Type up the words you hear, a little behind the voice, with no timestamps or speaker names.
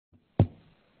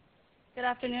Good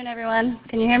afternoon, everyone.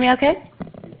 Can you hear me okay?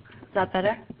 Is that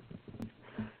better?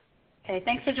 Okay,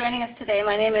 thanks for joining us today.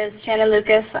 My name is Shannon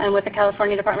Lucas. I'm with the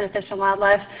California Department of Fish and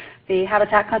Wildlife, the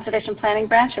Habitat Conservation Planning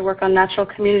Branch. I work on natural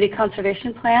community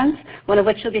conservation plans, one of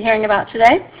which you'll be hearing about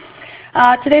today.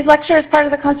 Today's lecture is part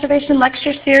of the Conservation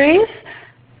Lecture Series.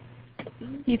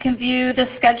 You can view the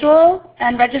schedule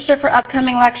and register for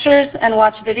upcoming lectures and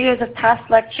watch videos of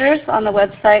past lectures on the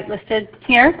website listed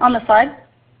here on the slide.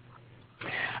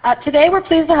 Today we're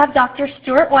pleased to have Dr.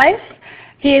 Stuart Weiss.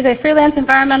 He is a freelance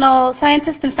environmental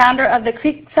scientist and founder of the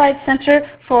Creekside Center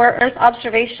for Earth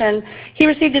Observation. He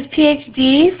received his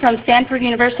PhD from Stanford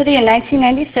University in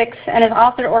 1996 and is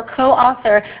author or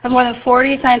co-author of more than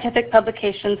 40 scientific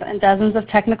publications and dozens of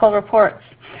technical reports.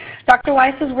 Dr.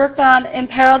 Weiss has worked on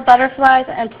imperiled butterflies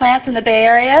and plants in the Bay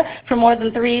Area for more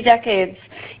than 3 decades.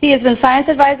 He has been science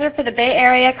advisor for the Bay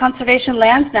Area Conservation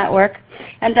Lands Network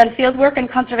and done fieldwork and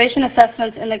conservation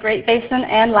assessments in the Great Basin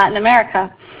and Latin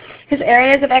America. His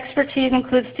areas of expertise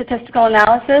include statistical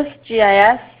analysis,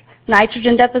 GIS,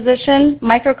 nitrogen deposition,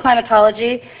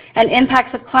 microclimatology, and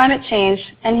impacts of climate change,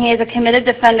 and he is a committed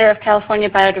defender of California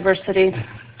biodiversity.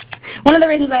 One of the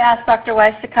reasons I asked Dr.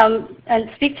 Weiss to come and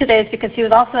speak today is because he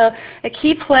was also a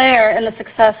key player in the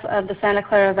success of the Santa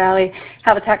Clara Valley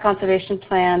Habitat Conservation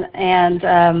Plan and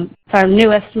our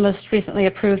newest, most recently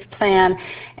approved plan.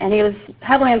 And he was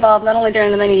heavily involved not only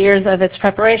during the many years of its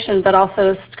preparation, but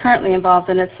also is currently involved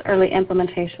in its early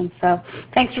implementation. So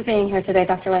thanks for being here today,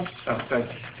 Dr. Weiss. Oh,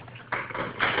 thanks.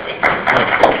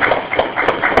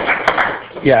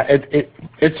 Yeah,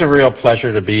 it's a real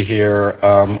pleasure to be here.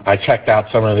 I checked out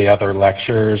some of the other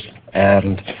lectures,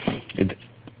 and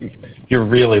you're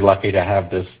really lucky to have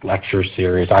this lecture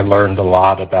series. I learned a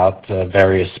lot about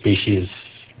various species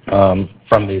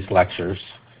from these lectures,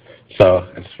 so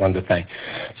I just wanted to thank.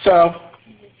 So,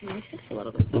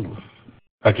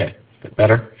 okay,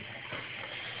 better?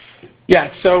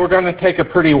 Yeah, so we're going to take a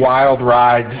pretty wild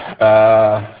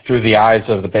ride through the eyes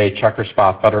of the Bay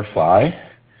Checkerspot butterfly.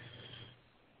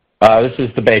 This is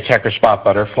the Bay Checkerspot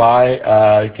butterfly.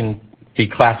 It can be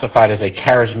classified as a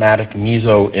charismatic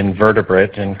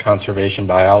mesoinvertebrate in conservation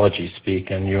biology speak,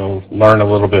 and you'll learn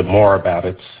a little bit more about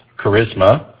its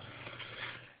charisma.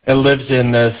 It lives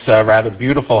in this rather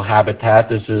beautiful habitat.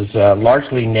 This is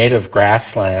largely native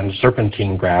grassland,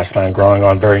 serpentine grassland, growing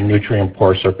on very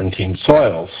nutrient-poor serpentine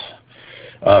soils,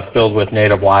 filled with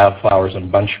native wildflowers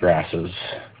and bunch grasses.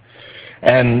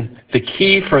 And the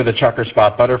key for the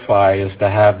checkerspot butterfly is to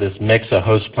have this mix of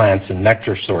host plants and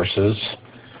nectar sources.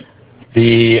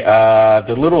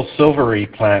 The little silvery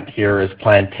plant here is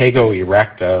Plantago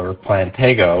erecta, or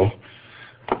Plantago,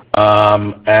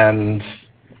 and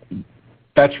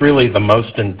that's really the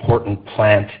most important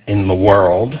plant in the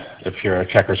world if you're a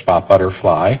checkerspot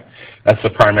butterfly. That's the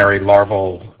primary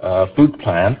larval food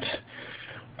plant.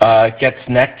 Gets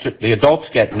nectar. The adults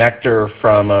get nectar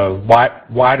from a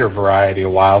wider variety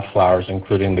of wildflowers,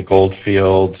 including the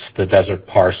goldfields, the desert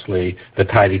parsley, the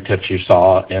tidy tips you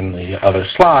saw in the other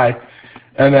slide.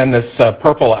 And then this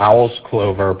purple owl's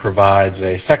clover provides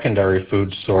a secondary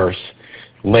food source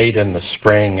late in the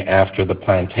spring after the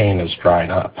plantain is dried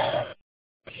up.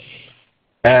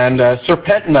 And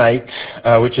serpentinite,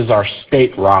 which is our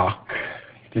state rock.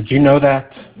 Did you know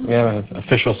that? We have an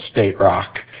official state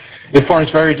rock. It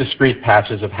forms very discrete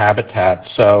patches of habitat.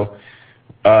 So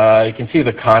you can see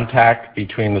the contact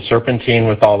between the serpentine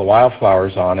with all the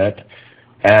wildflowers on it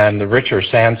and the richer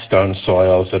sandstone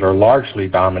soils that are largely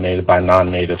dominated by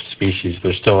non-native species.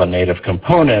 There's still a native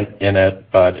component in it,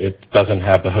 but it doesn't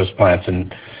have the host plants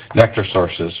and nectar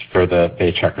sources for the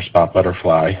Bay Checkerspot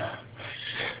butterfly.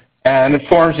 And it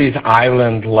forms these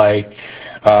island-like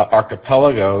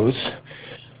archipelagos.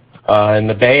 In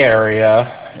the Bay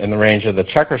Area, in the range of the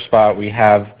Checkerspot, we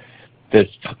have this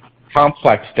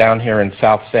complex down here in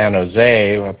South San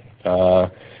Jose,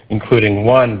 including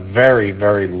one very,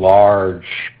 very large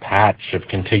patch of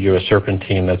contiguous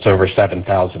serpentine that's over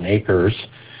 7,000 acres,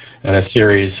 and a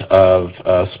series of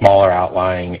smaller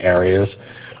outlying areas.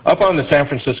 Up on the San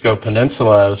Francisco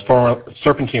Peninsula,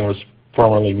 serpentine was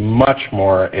formerly much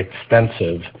more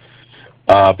extensive.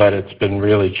 But it's been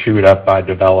really chewed up by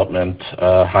development,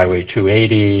 Highway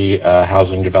 280,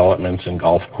 housing developments, and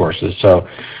golf courses. So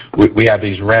we have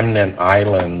these remnant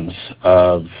islands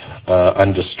of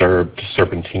undisturbed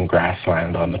serpentine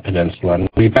grassland on the peninsula. And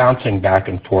we'll be bouncing back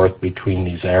and forth between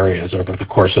these areas over the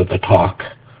course of the talk.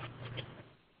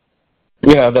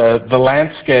 You know, the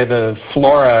landscape, the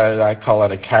flora, I call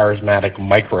it a charismatic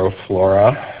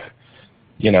microflora.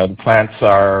 You know, the plants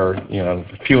are,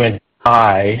 a few inches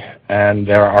high, and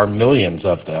there are millions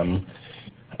of them.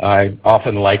 I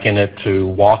often liken it to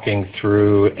walking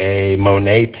through a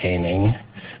Monet painting,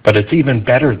 but it's even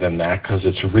better than that because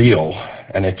it's real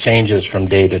and it changes from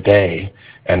day to day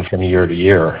and from year to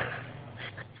year.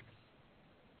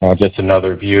 Just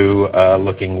another view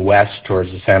looking west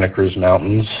towards the Santa Cruz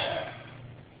Mountains.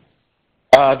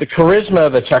 The charisma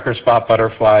of the Checkerspot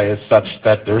butterfly is such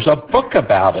that there's a book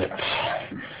about it.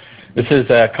 This is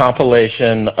a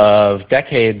compilation of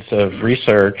decades of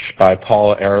research by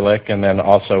Paul Ehrlich and then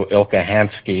also Ilka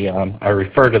Hansky. I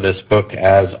refer to this book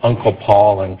as Uncle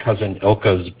Paul and Cousin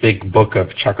Ilka's Big Book of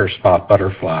Checkerspot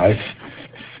Butterflies.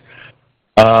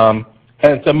 And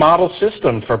it's a model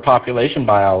system for population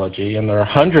biology, and there are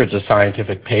hundreds of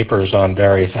scientific papers on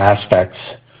various aspects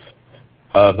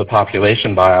of the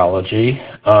population biology.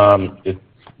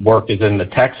 Work is in the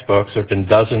textbooks. There have been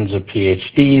dozens of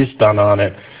PhDs done on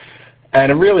it. And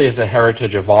it really is a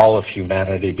heritage of all of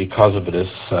humanity because of this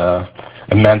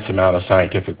immense amount of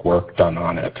scientific work done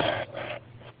on it.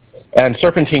 And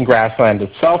serpentine grassland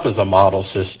itself is a model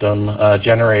system.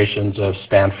 Generations of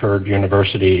Stanford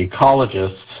University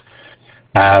ecologists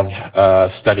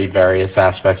have studied various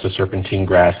aspects of serpentine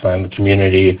grassland, the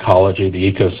community ecology, the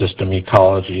ecosystem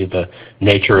ecology, the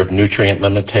nature of nutrient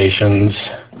limitations.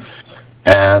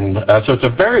 And so it's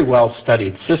a very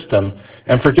well-studied system.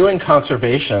 And for doing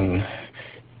conservation,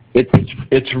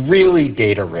 it's really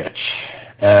data-rich.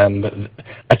 And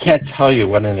I can't tell you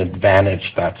what an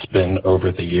advantage that's been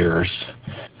over the years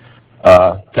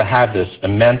to have this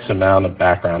immense amount of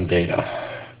background data.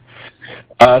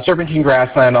 Serpentine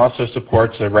grassland also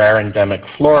supports a rare endemic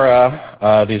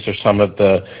flora. These are some of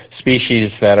the species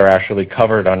that are actually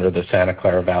covered under the Santa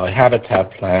Clara Valley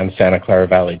Habitat Plan: Santa Clara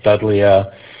Valley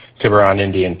Dudleya, Tiburon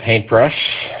Indian paintbrush.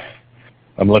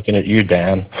 I'm looking at you,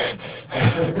 Dan.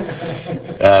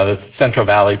 The Central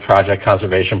Valley Project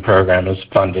Conservation Program is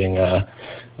funding a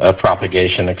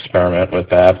propagation experiment with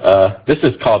that. This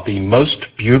is called the Most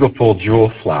Beautiful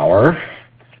Jewel Flower.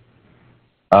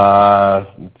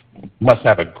 Must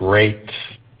have a great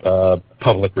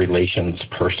public relations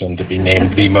person to be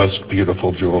named the Most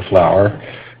Beautiful Jewel Flower.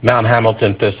 Mount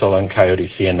Hamilton thistle and Coyote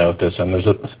ceanothus, and there's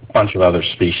a bunch of other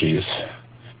species.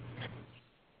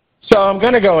 So I'm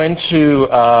going to go into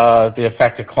the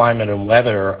effect of climate and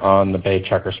weather on the Bay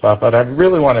Checkerspot, but I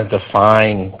really want to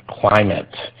define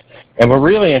climate. And we're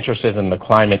really interested in the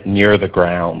climate near the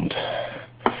ground.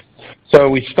 So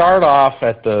we start off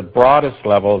at the broadest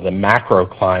level, the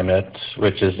macroclimate,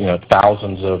 which is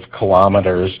thousands of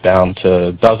kilometers down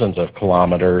to dozens of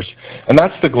kilometers. And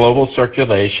that's the global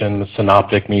circulation, the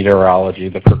synoptic meteorology,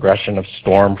 the progression of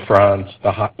storm fronts,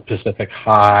 the Pacific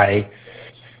high,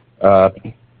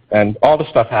 and all the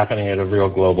stuff happening at a real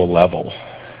global level.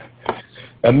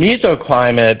 A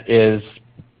mesoclimate is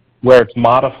where it's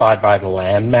modified by the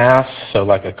land mass, so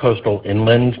like a coastal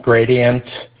inland gradient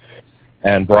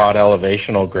and broad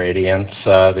elevational gradients.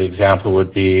 The example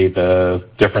would be the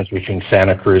difference between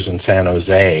Santa Cruz and San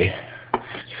Jose.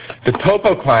 The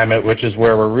topoclimate, which is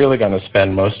where we're really going to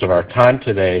spend most of our time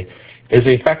today, is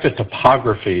the effect of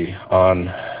topography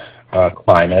on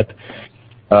climate.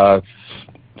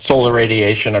 Solar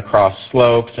radiation across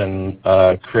slopes and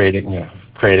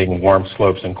creating warm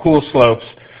slopes and cool slopes,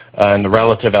 and the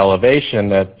relative elevation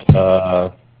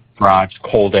that drives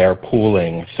cold air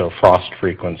pooling, so frost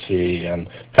frequency, and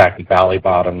the fact that valley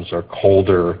bottoms are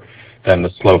colder than the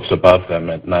slopes above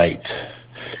them at night.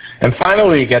 And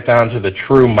finally, you get down to the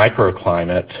true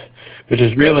microclimate, which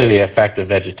is really the effect of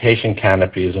vegetation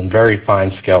canopies and very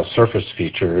fine-scale surface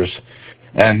features.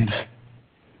 And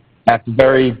at the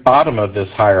very bottom of this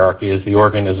hierarchy is the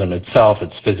organism itself,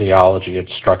 its physiology,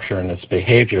 its structure, and its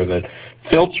behavior that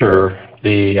filter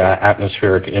the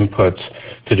atmospheric inputs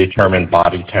to determine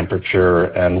body temperature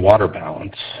and water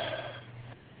balance.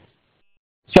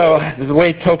 So the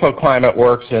way topoclimate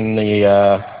works in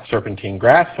the serpentine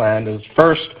grassland is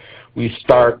first we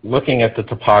start looking at the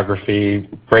topography,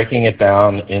 breaking it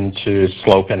down into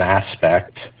slope and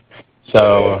aspect.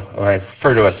 So when I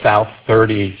refer to a south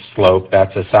 30 slope,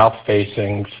 that's a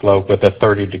south-facing slope with a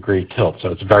 30-degree tilt, so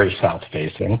it's very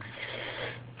south-facing.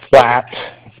 Flat,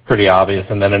 it's pretty obvious,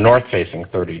 and then a north-facing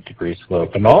 30-degree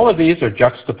slope. And all of these are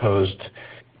juxtaposed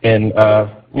in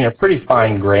pretty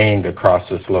fine-grained across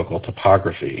this local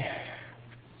topography.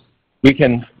 We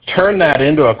can turn that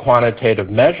into a quantitative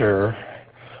measure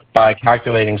by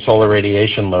calculating solar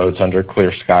radiation loads under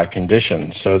clear sky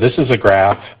conditions. So this is a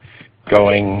graph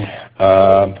going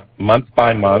month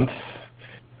by month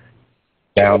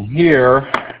down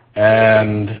here,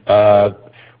 and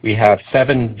we have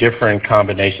 7 different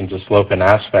combinations of slope and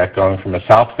aspect going from a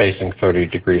south-facing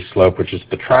 30-degree slope, which is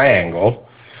the triangle,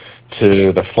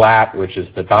 to the flat, which is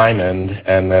the diamond,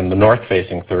 and then the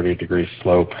north-facing 30-degree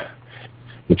slope,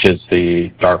 which is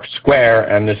the dark square,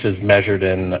 and this is measured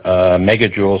in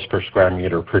megajoules per square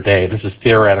meter per day. This is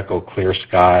theoretical clear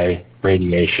sky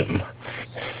radiation.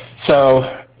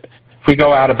 So if we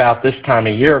go out about this time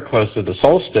of year, close to the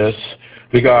solstice,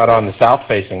 we go out on the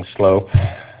south-facing slope,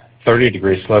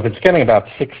 30-degree slope. It's getting about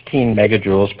 16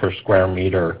 megajoules per square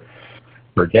meter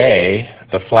per day.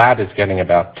 The flat is getting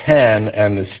about 10,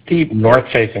 and the steep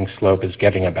north-facing slope is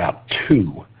getting about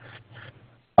 2.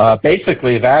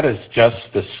 Basically, that is just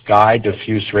the sky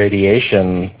diffuse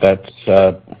radiation that's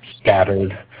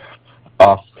scattered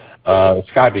off the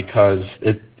sky because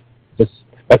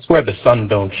that's where the sun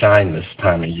don't shine this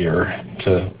time of year,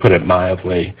 to put it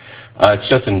mildly. It's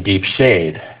just in deep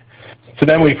shade. So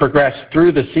then we progress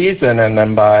through the season, and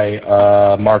then by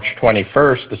March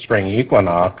 21st, the spring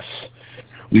equinox,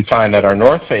 we find that our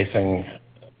north-facing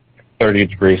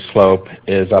 30-degree slope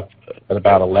is up at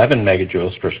about 11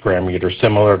 megajoules per square meter,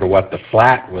 similar to what the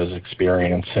flat was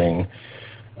experiencing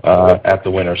at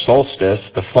the winter solstice.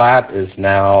 The flat is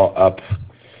now up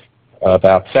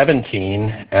about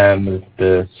 17, and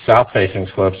the south-facing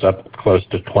slope's up close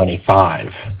to 25.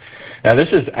 Now, this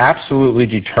is absolutely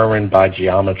determined by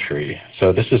geometry,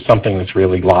 so this is something that's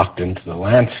really locked into the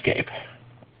landscape.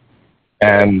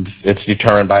 And it's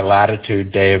determined by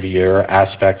latitude, day of year,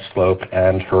 aspect, slope,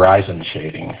 and horizon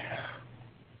shading.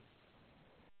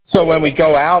 So when we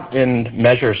go out and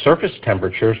measure surface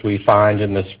temperatures, we find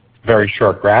in this very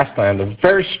short grassland they're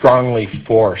very strongly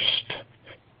forced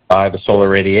by the solar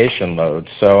radiation load.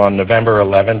 So on November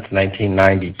 11th,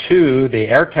 1992, the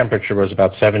air temperature was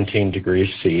about 17 degrees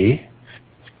C.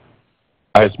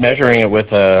 I was measuring it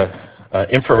with an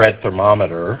infrared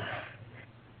thermometer,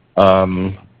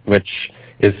 which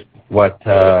is what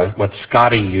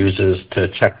Scotty uses to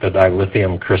check the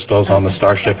dilithium crystals on the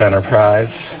Starship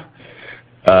Enterprise.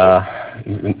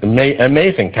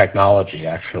 Amazing technology,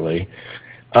 actually.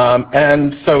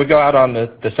 And so we go out on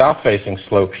the south-facing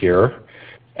slope here,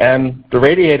 and the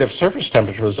radiative surface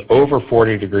temperature was over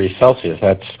 40 degrees Celsius.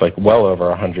 That's like well over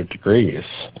 100 degrees.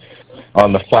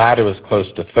 On the flat, it was close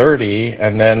to 30,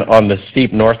 and then on the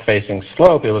steep north-facing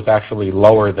slope, it was actually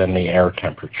lower than the air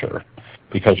temperature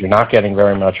because you're not getting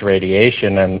very much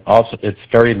radiation, and also it's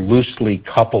very loosely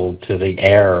coupled to the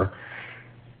air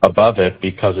above it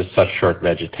because it's such short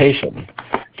vegetation.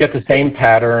 Get the same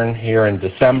pattern here in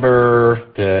December.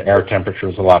 The air temperature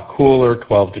is a lot cooler,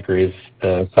 12 degrees.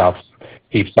 The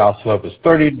steep south slope is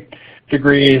 30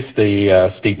 degrees.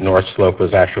 The steep north slope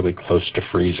was actually close to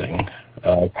freezing.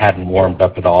 It hadn't warmed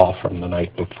up at all from the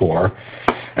night before.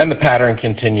 And the pattern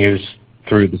continues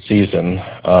through the season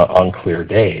on clear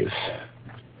days.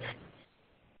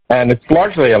 And it's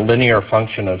largely a linear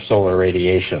function of solar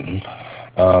radiation.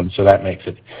 So that makes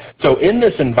it. So in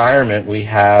this environment, we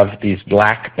have these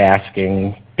black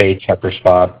basking bay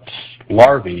checkerspot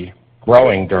larvae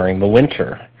growing during the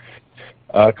winter.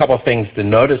 A couple of things to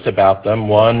notice about them.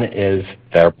 One is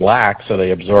they're black, so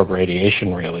they absorb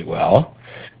radiation really well.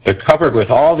 They're covered with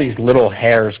all these little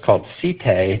hairs called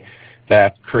setae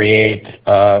that create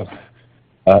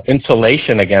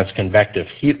insulation against convective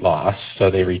heat loss, so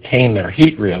they retain their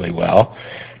heat really well.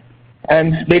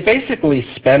 And they basically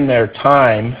spend their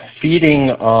time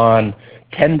feeding on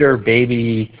tender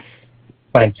baby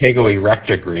Plantago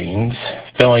erecta greens,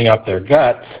 filling up their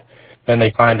guts. Then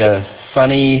they find a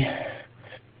sunny,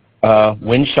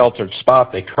 wind-sheltered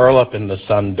spot. They curl up in the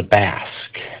sun to bask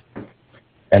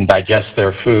and digest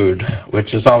their food, which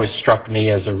has always struck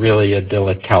me as a really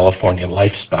idyllic California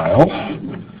lifestyle.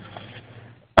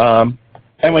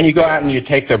 And when you go out and you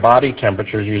take their body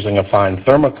temperatures using a fine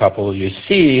thermocouple, you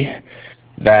see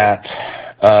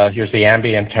that here's the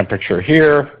ambient temperature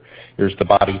here, here's the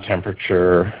body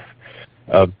temperature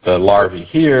of the larvae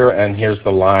here, and here's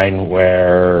the line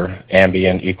where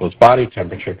ambient equals body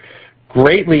temperature.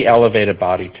 Greatly elevated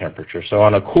body temperature. So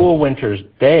on a cool winter's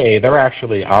day, they're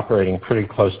actually operating pretty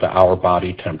close to our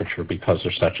body temperature because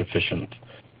they're such efficient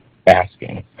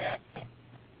basking.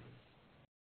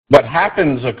 What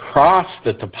happens across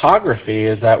the topography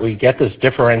is that we get this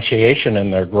differentiation in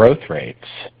their growth rates.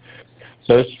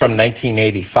 So this is from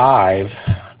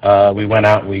 1985. We went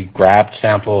out and we grabbed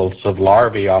samples of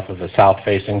larvae off of a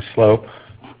south-facing slope,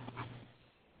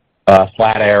 a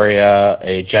flat area,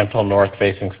 a gentle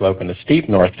north-facing slope, and a steep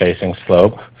north-facing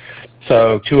slope.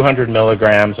 So 200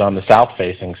 milligrams on the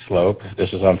south-facing slope.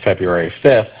 This is on February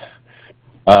 5th.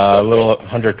 A little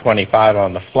 125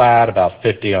 on the flat, about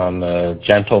 50 on the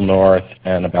gentle north,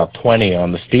 and about 20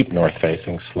 on the steep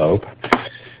north-facing slope.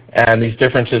 And these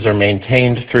differences are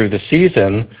maintained through the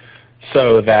season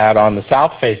so that on the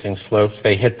south-facing slopes,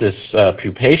 they hit this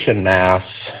pupation mass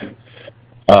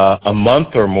a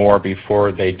month or more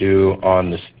before they do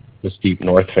on the steep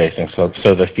north-facing slope.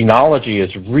 So the phenology is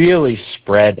really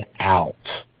spread out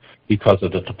because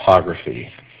of the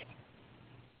topography.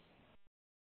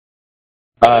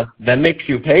 Then they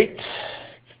pupate.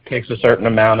 Takes a certain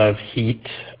amount of heat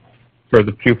for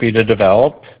the pupae to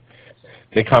develop.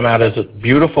 They come out as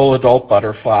beautiful adult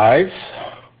butterflies.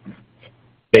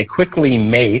 They quickly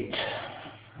mate.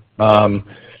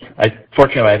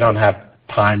 Fortunately, I don't have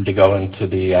time to go into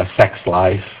the sex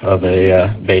life of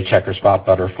a bay checkerspot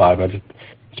butterfly, but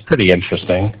it's pretty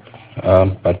interesting,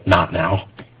 but not now.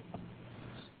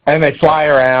 And they fly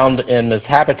around in this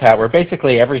habitat where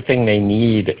basically everything they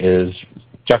need is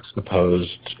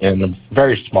juxtaposed in a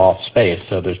very small space.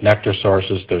 So there's nectar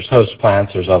sources, there's host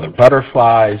plants, there's other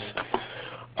butterflies.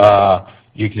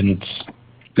 You can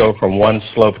go from one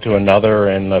slope to another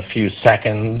in a few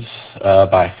seconds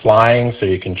by flying, so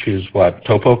you can choose what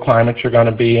topoclimate you're going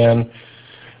to be in.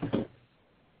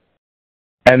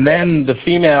 And then the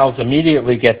females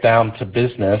immediately get down to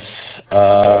business.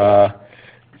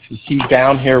 You see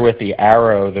down here with the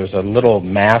arrow, there's a little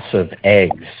mass of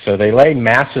eggs. So they lay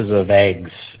masses of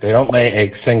eggs. They don't lay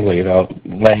eggs singly. They'll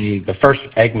lay, the first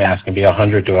egg mass can be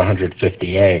 100 to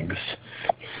 150 eggs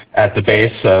at the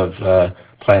base of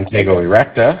Plantago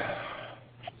erecta.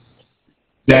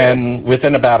 Then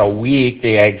within about a week,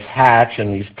 the eggs hatch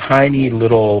and these tiny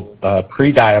little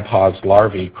pre-diapause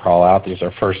larvae crawl out. These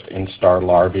are first instar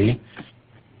larvae.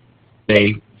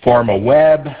 They form a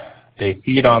web. They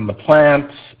feed on the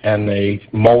plants, and they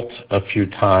molt a few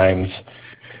times.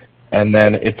 And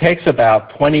then it takes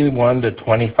about 21 to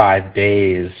 25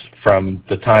 days from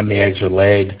the time the eggs are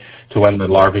laid to when the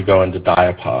larvae go into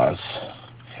diapause.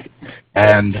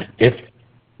 And if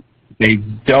they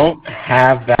don't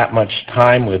have that much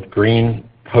time with green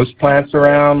host plants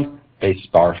around, they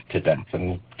starve to death,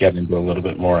 and get into a little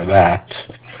bit more of that.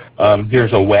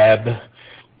 Here's a web.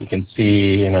 You can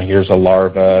see, here's a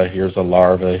larva, here's a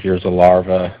larva, here's a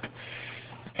larva.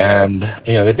 And,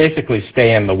 they basically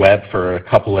stay in the web for a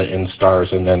couple of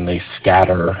instars, and then they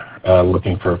scatter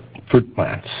looking for fruit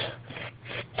plants.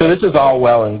 So this is all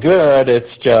well and good.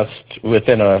 It's just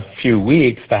within a few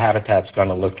weeks, the habitat's going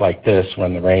to look like this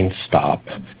when the rains stop.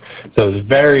 So there's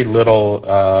very little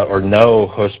or no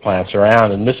host plants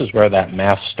around, and this is where that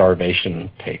mass starvation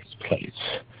takes place.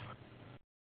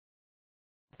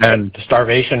 And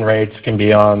starvation rates can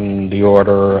be on the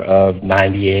order of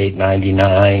 98,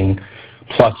 99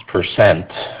 plus %,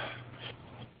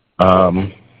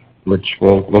 which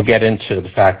we'll get into the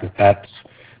fact that that's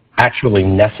actually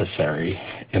necessary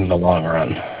in the long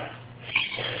run.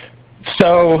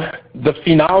 So the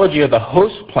phenology of the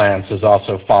host plants is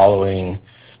also following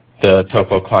the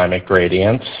topoclimate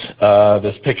gradients.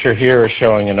 This picture here is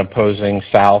showing an opposing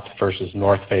south versus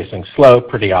north-facing slope.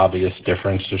 Pretty obvious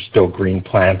difference. There's still green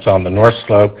plants on the north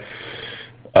slope.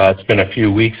 It's been a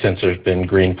few weeks since there's been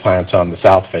green plants on the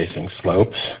south-facing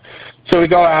slopes. So we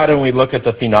go out and we look at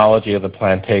the phenology of the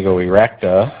Plantago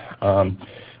erecta.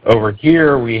 Over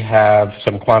here we have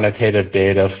some quantitative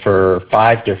data for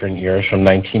 5 different years from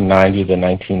 1990 to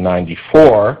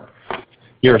 1994.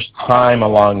 Here's time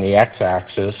along the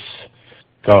x-axis,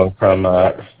 going from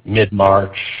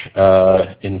mid-March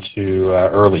into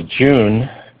early June.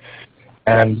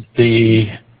 And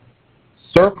the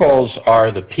circles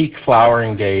are the peak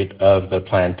flowering date of the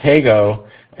Plantago,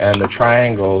 and the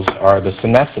triangles are the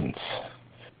senescence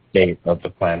date of the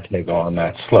Plantago on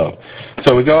that slope.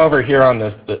 So we go over here on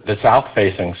the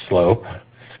south-facing slope.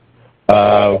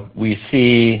 We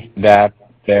see that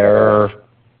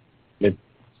it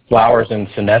flowers and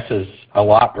senesces a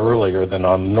lot earlier than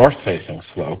on the north-facing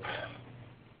slope.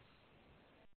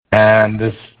 And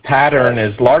this pattern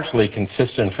is largely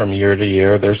consistent from year to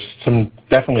year. There's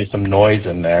definitely some noise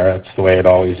in there. That's the way it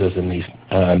always is in these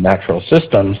natural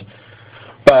systems.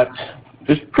 But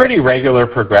there's pretty regular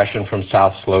progression from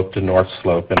south slope to north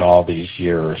slope in all these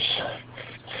years.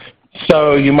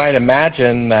 So you might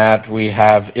imagine that we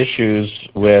have issues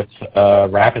with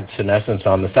rapid senescence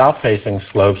on the south-facing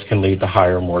slopes can lead to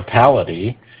higher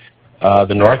mortality.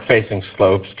 The north-facing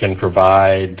slopes can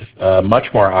provide much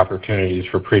more opportunities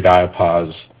for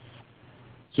pre-diapause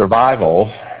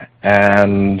survival,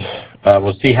 and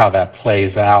we'll see how that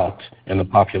plays out in the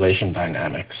population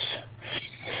dynamics.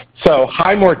 So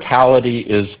high mortality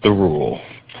is the rule.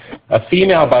 A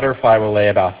female butterfly will lay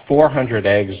about 400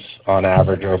 eggs on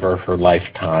average over her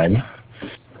lifetime.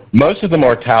 Most of the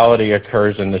mortality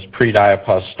occurs in this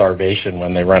pre-diapause starvation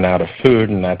when they run out of food,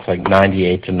 and that's like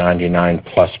 98 to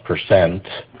 99+%.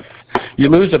 You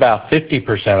lose about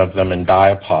 50% of them in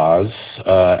diapause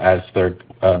as they're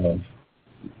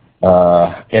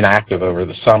inactive over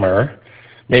the summer,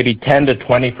 maybe 10 to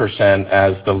 20%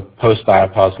 as the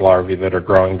post-diapause larvae that are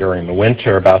growing during the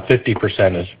winter, about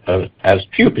 50% as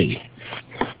pupae.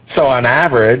 So on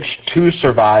average, 2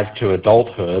 survive to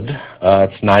adulthood.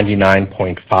 It's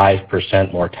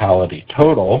 99.5% mortality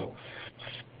total.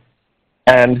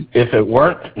 And if it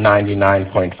weren't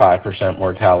 99.5%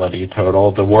 mortality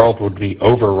total, the world would be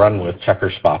overrun with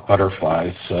checkerspot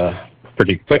butterflies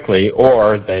pretty quickly,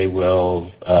 or they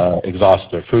will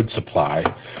exhaust their food supply.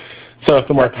 So if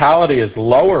the mortality is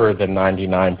lower than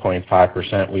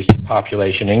 99.5%, we see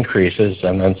population increases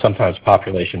and then sometimes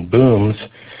population booms.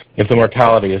 If the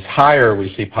mortality is higher,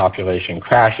 we see population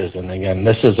crashes. And again,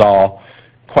 this is all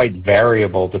quite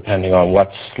variable depending on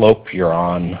what slope you're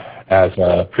on as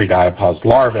a pre-diapause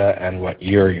larva and what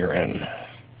year you're in.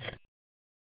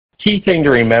 Key thing to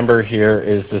remember here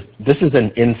is that this is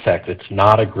an insect. It's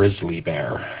not a grizzly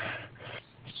bear.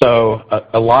 So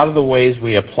a lot of the ways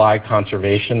we apply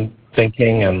conservation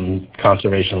thinking and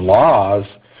conservation laws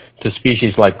to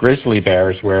species like grizzly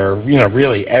bears, where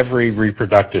really every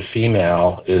reproductive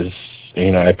female is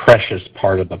a precious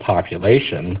part of the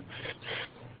population.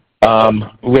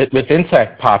 With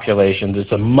insect populations,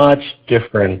 it's a much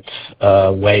different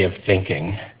way of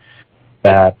thinking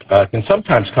that can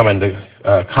sometimes come into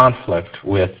conflict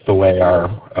with the way our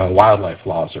wildlife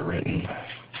laws are written.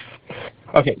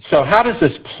 Okay, so how does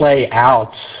this play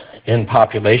out in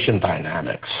population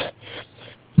dynamics?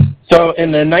 So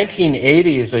in the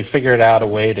 1980s, they figured out a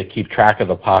way to keep track of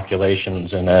the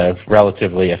populations in a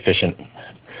relatively efficient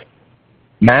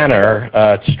manner.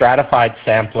 Stratified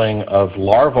sampling of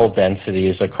larval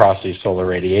densities across these solar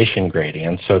radiation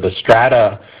gradients. So the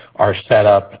strata are set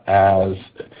up as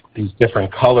these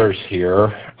different colors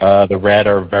here. The red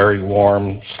are very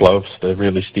warm slopes, the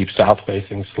really steep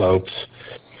south-facing slopes.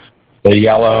 The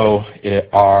yellow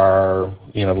are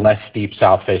less steep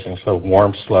south-facing, so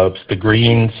warm slopes. The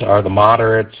greens are the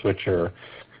moderates, which are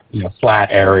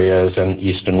flat areas and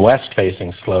east and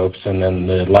west-facing slopes. And then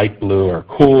the light blue are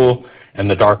cool, and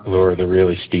the dark blue are the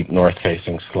really steep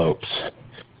north-facing slopes.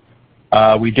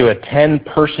 We do a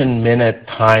 10-person-minute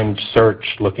timed search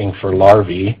looking for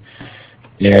larvae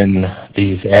in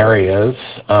these areas,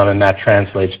 and that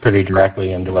translates pretty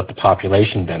directly into what the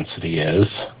population density is.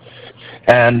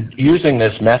 And using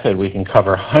this method, we can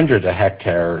cover hundreds of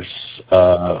hectares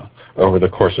over the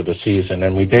course of the season,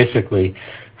 and we basically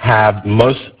have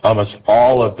almost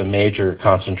all of the major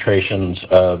concentrations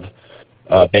of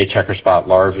bay checkerspot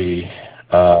larvae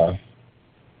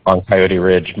on Coyote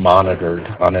Ridge monitored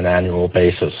on an annual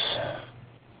basis.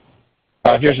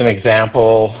 Here's an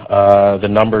example. The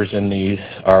numbers in these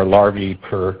are larvae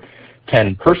per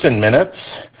 10 person minutes.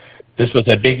 This was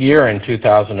a big year in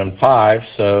 2005,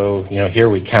 so here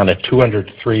we counted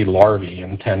 203 larvae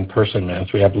in 10 person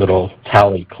minutes. We have little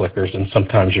tally clickers, and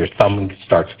sometimes your thumb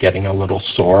starts getting a little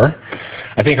sore.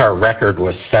 I think our record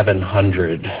was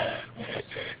 700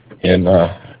 and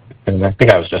I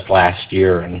think that was just last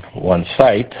year in one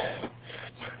site.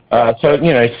 So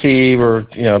I see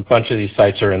a bunch of these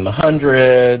sites are in the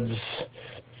hundreds,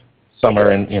 some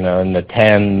are in the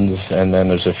tens, and then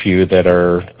there's a few that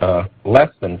are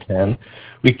less than 10.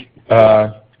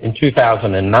 In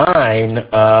 2009,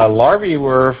 larvae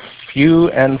were few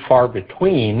and far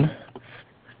between.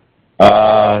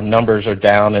 Numbers are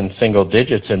down in single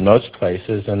digits in most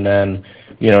places, and then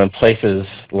in places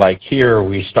like here,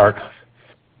 we start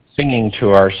singing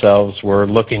to ourselves, we're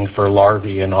looking for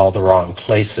larvae in all the wrong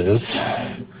places.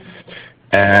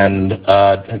 And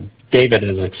David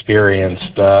has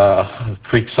experienced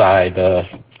creekside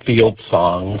field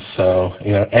songs, so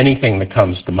anything that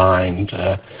comes to mind.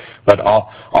 But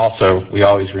also, we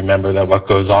always remember that what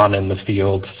goes on in the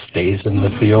field stays in the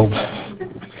field.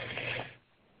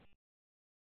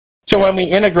 So when we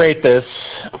integrate this,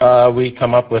 we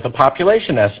come up with a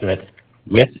population estimate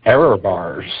with error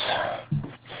bars.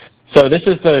 So this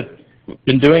is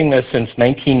been doing this since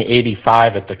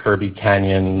 1985 at the Kirby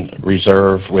Canyon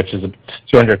Reserve, which is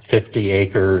 250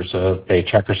 acres of bay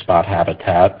checkerspot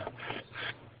habitat.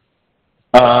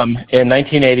 In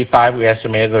 1985, we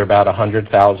estimated there were about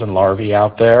 100,000 larvae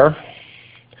out there.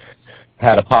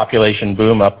 Had a population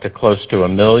boom up to close to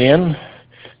 1 million.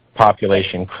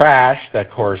 Population crash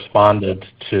that corresponded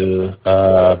to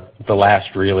the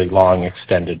last really long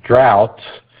extended drought.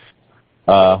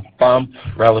 Bump,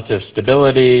 relative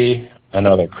stability,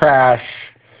 another crash.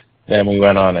 Then we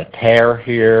went on a tear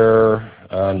here,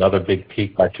 another big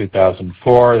peak by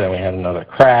 2004. Then we had another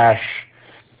crash.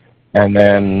 And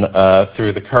then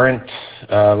through the current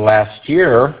last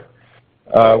year,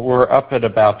 we're up at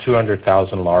about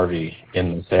 200,000 larvae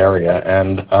in this area.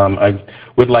 And I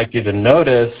would like you to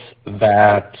notice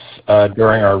that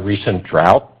during our recent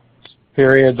drought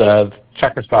period, the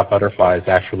Checkerspot butterfly has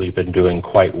actually been doing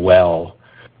quite well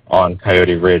on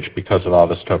Coyote Ridge because of all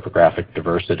this topographic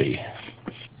diversity.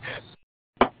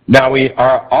 Now we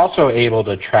are also able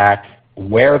to track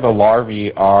where the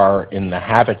larvae are in the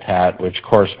habitat, which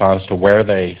corresponds to where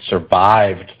they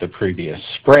survived the previous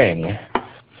spring.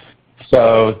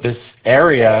 So this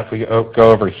area, if we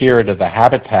go over here to the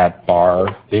habitat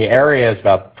bar, the area is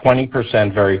about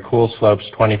 20% very cool slopes,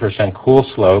 20% cool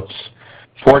slopes,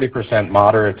 40%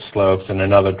 moderate slopes, and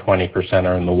another 20%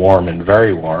 are in the warm and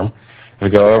very warm. If we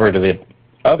go over to the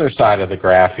other side of the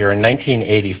graph here, in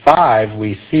 1985,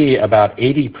 we see about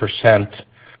 80%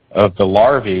 of the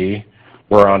larvae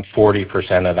were on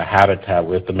 40% of the habitat,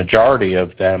 with the majority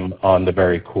of them on the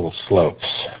very cool slopes.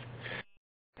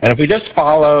 And if we just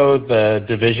follow the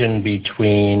division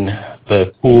between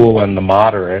the cool and the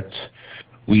moderate,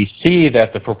 we see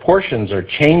that the proportions are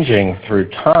changing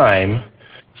through time.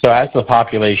 So as the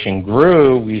population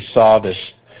grew, we saw this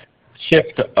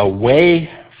shift away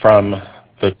from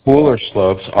the cooler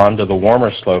slopes onto the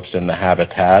warmer slopes in the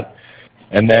habitat.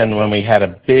 And then when we had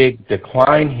a big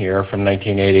decline here from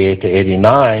 1988 to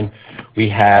 89, we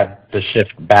had the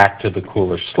shift back to the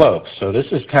cooler slopes. So this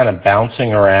is kind of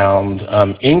bouncing around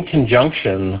in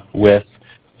conjunction with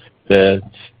the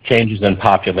changes in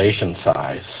population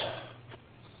size.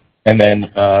 And then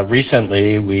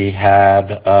recently we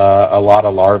had a lot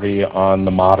of larvae on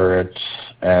the moderate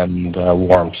and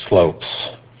warm slopes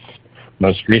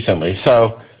most recently.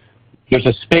 So there's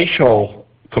a spatial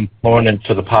component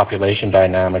to the population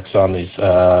dynamics on these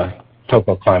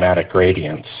topoclimatic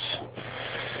gradients.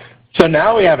 So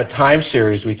now we have a time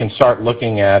series. We can start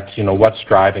looking at, what's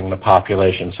driving the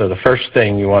population. So the first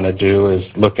thing you want to do is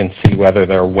look and see whether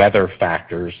there are weather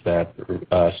factors that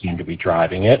seem to be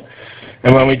driving it.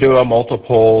 And when we do a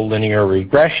multiple linear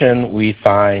regression, we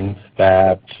find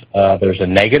that there's a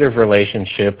negative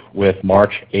relationship with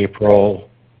March-April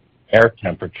air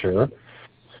temperature.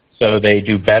 So they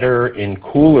do better in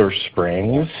cooler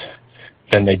springs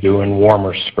than they do in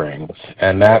warmer springs.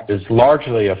 And that is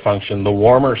largely a function. The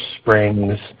warmer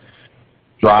springs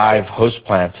drive host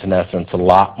plant senescence a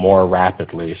lot more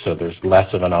rapidly, so there's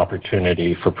less of an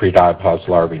opportunity for pre-diapause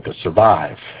larvae to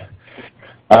survive.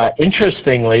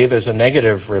 Interestingly, there's a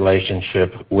negative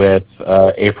relationship with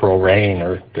April rain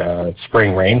or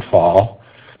spring rainfall,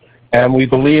 and we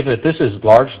believe that this is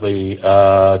largely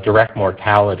direct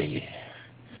mortality.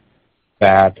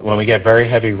 That when we get very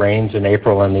heavy rains in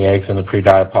April and the eggs and the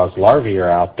pre-diapause larvae are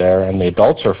out there and the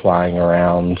adults are flying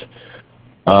around,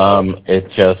 it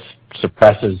just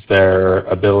suppresses their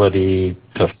ability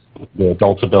to, the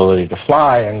adult's ability to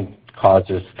fly, and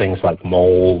causes things like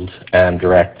mold and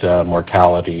direct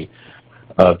mortality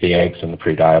of the eggs and the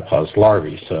pre-diapause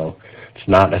larvae. So it's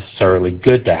not necessarily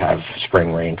good to have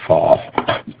spring rainfall.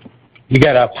 You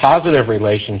get a positive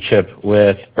relationship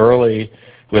with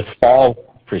fall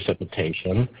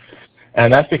precipitation,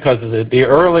 and that's because the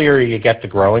earlier you get the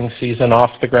growing season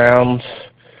off the ground,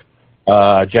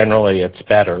 generally it's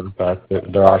better, but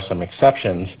there are some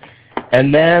exceptions.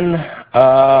 And then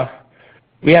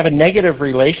we have a negative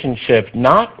relationship,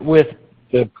 not with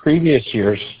the previous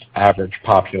year's average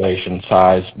population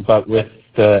size, but with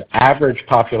the average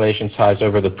population size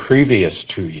over the previous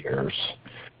 2 years.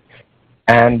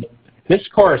 And this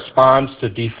corresponds to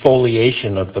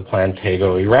defoliation of the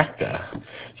Plantago erecta.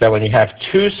 So when you have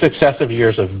 2 successive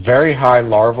years of very high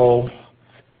larval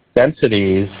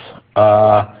densities,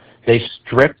 they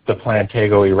strip the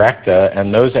Plantago erecta,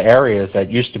 and those areas that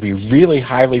used to be really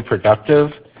highly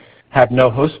productive have no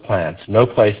host plants, no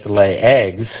place to lay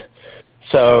eggs.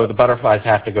 So the butterflies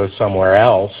have to go somewhere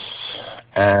else,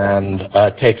 and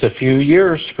it takes a few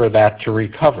years for that to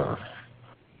recover.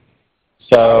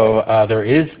 So there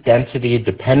is density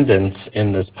dependence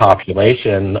in this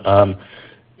population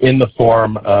in the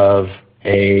form of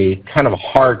a kind of a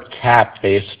hard cap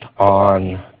based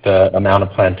on the amount of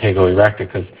Plantago erecta,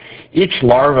 because each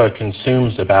larva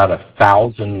consumes about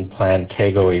 1,000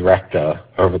 Plantago erecta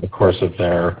over the course of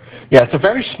their, it's a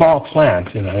very small plant.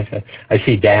 I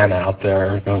see Dan out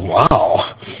there going,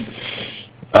 wow.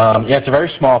 It's a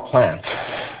very small plant.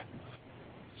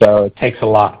 So it takes a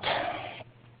lot.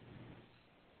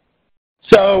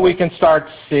 So we can start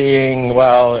seeing,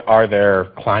 well, are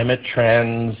there climate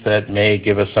trends that may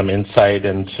give us some insight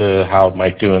into how it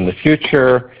might do in the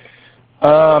future?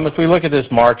 If we look at this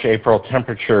March-April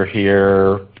temperature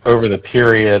here, over the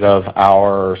period of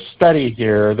our study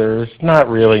here, there's not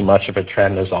really much of a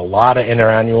trend. There's a lot of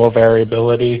interannual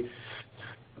variability.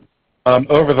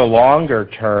 Over the longer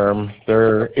term,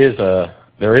 there is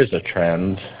a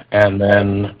trend, and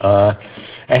then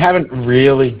I haven't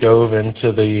really dove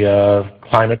into the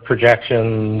climate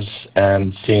projections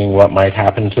and seeing what might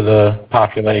happen to the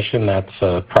population. That's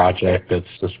a project that's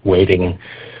just waiting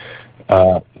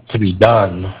to be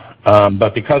done.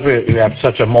 But because we have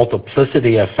such a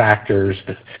multiplicity of factors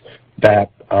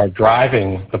that are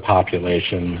driving the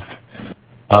population,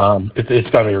 it's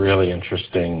going to be a really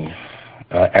interesting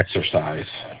exercise.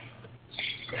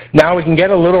 Now we can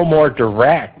get a little more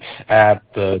direct at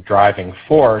the driving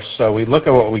force, so we look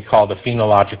at what we call the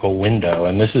phenological window,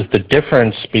 and this is the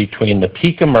difference between the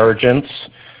peak emergence,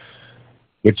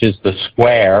 which is the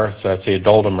square, so that's the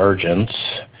adult emergence,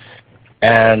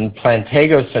 and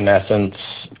plantagosenescence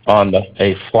on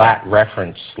a flat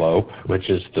reference slope, which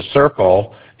is the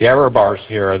circle. The error bars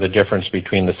here are the difference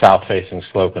between the south-facing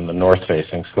slope and the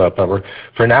north-facing slope. But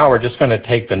for now, we're just going to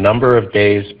take the number of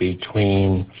days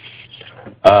between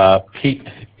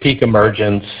peak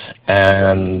emergence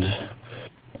and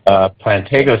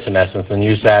plantagosenescence and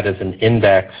use that as an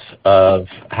index of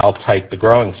how tight the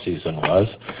growing season was.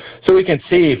 So we can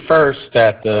see first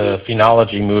that the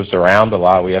phenology moves around a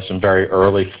lot. We have some very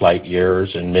early flight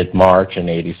years in mid-March in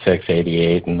 86,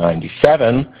 88, and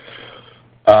 97.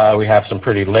 We have some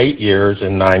pretty late years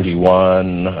in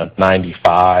 91,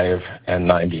 95, and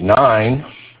 99.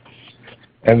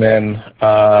 And then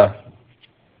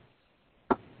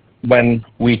when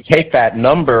we take that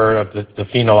number of the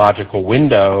phenological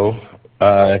window,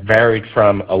 it varied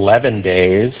from 11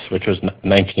 days, which was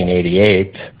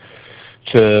 1988,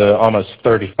 to almost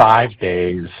 35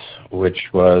 days, which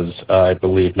was, I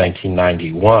believe,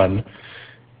 1991.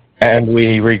 And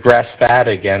we regress that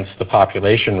against the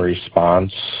population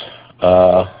response,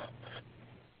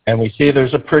 and we see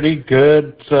there's a pretty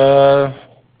good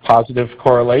positive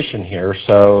correlation here.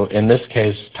 So in this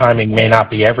case, timing may not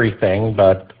be everything,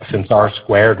 but since R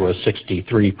squared was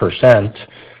 63%,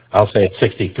 I'll say it's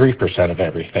 63% of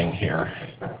everything here.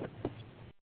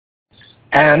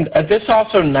 And this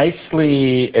also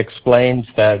nicely explains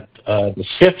that the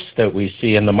shifts that we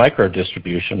see in the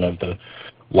microdistribution of the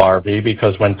larvae,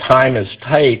 because when time is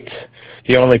tight,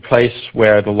 the only place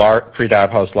where the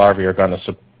pre-diapause larvae are going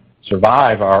to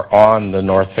survive are on the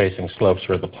north-facing slopes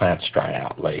where the plants dry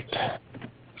out late.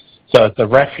 So it's a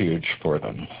refuge for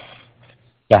them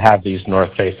to have these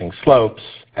north-facing slopes,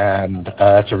 and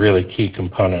that's a really key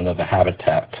component of the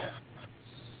habitat.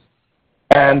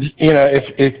 And you know,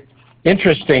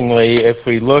 interestingly, if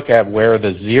we look at where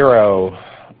the zero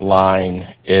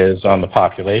line is on the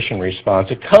population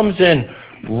response, it comes in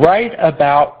right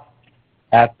about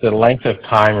at the length of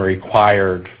time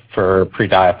required for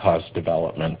pre-diapause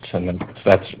development. And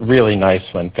that's really nice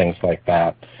when things like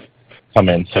that come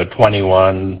in. So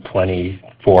 21,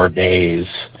 24 days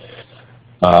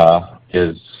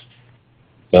is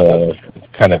the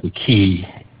kind of the key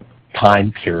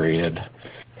time period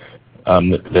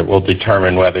that will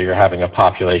determine whether you're having a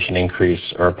population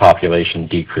increase or a population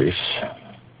decrease.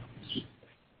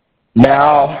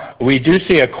 Now, we do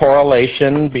see a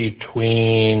correlation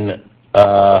between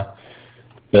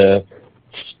the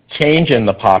change in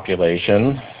the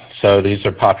population. So these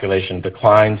are population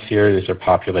declines here, these are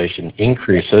population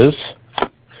increases.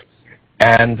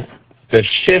 And the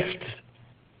shift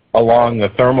along the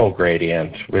thermal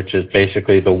gradient, which is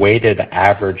basically the weighted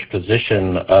average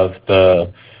position of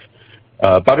the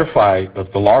butterfly,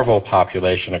 of the larval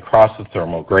population across the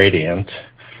thermal gradient.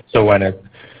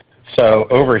 So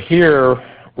over here,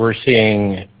 we're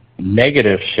seeing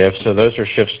negative shifts, so those are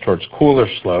shifts towards cooler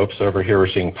slopes. Over here,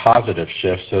 we're seeing positive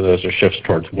shifts, so those are shifts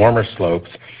towards warmer slopes.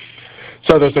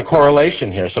 So there's a correlation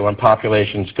here. So when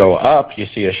populations go up, you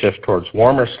see a shift towards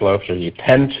warmer slopes, or you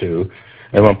tend to,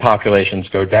 and when populations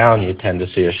go down, you tend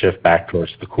to see a shift back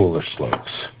towards the cooler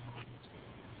slopes.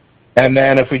 And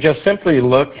then if we just simply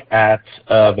look at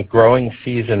the growing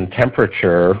season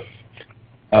temperature,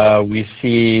 we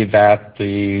see that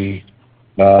the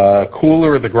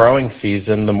cooler the growing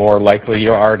season, the more likely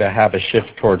you are to have a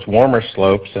shift towards warmer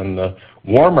slopes, and the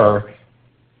warmer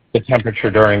the temperature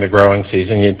during the growing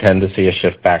season, you tend to see a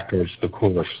shift back towards the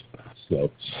cooler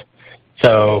slopes.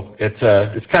 So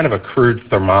it's kind of a crude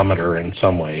thermometer in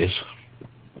some ways.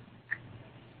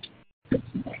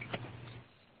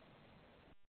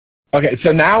 Okay,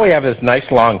 so now we have this nice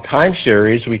long time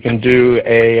series. We can do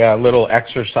a little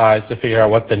exercise to figure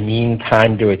out what the mean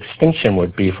time to extinction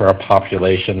would be for a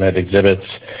population that exhibits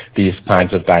these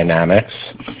kinds of dynamics.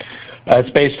 It's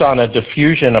based on a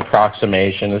diffusion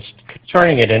approximation. It's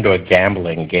turning it into a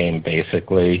gambling game,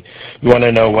 basically. You want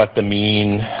to know what the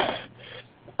mean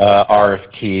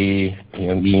RFT,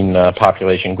 mean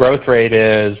population growth rate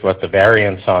is, what the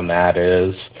variance on that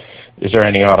is there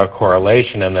any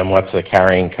autocorrelation, and then what's the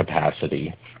carrying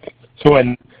capacity. So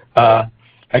when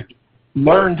I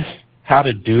learned how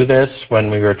to do this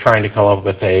when we were trying to come up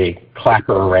with a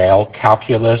Clapper rail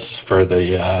calculus for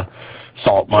the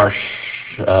salt marsh,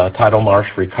 tidal marsh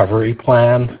recovery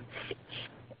plan.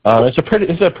 It's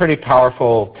a pretty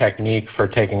powerful technique for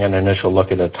taking an initial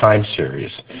look at a time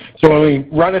series. So when we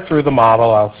run it through the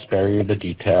model, I'll spare you the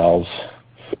details.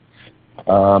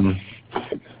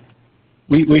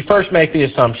 We first make the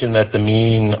assumption that the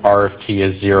mean RFT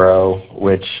is 0,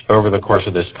 which over the course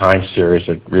of this time series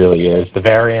it really is. The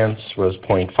variance was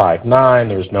 0.59.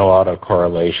 There's no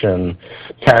autocorrelation.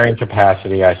 Carrying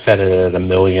capacity, I set it at 1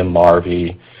 million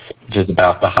larvae, which is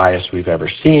about the highest we've ever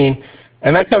seen.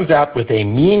 And that comes out with a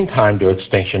mean time to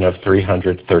extinction of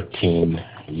 313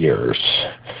 years.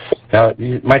 Now,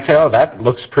 you might say, oh, that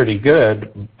looks pretty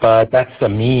good, but that's the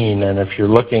mean, and if you're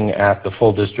looking at the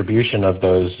full distribution of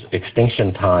those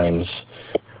extinction times,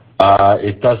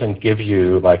 it doesn't give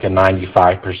you like a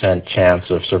 95% chance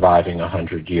of surviving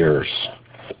 100 years.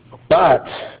 But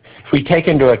if we take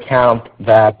into account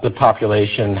that the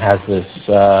population has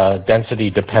this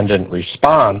density-dependent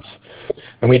response,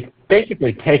 and we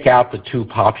basically take out the 2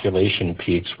 population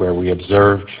peaks where we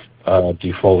observed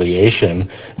defoliation,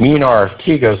 mean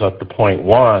RFT goes up to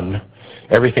 0.1,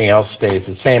 everything else stays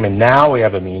the same, and now we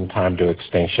have a mean time to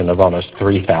extinction of almost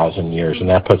 3,000 years, and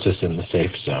that puts us in the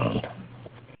safe zone.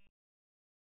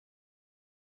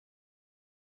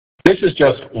 This is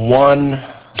just one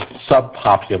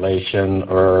subpopulation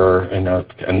or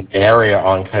an area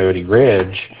on Coyote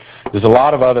Ridge. There's a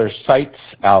lot of other sites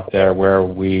out there where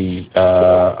we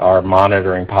are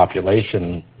monitoring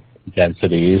population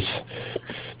densities.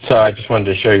 So I just wanted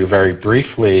to show you very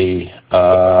briefly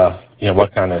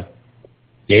what kind of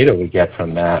data we get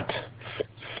from that.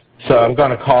 So I'm going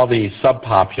to call these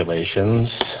subpopulations.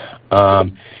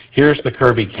 Here's the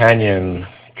Kirby Canyon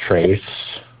trace.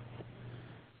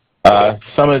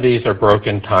 Some of these are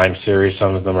broken time series.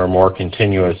 Some of them are more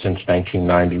continuous since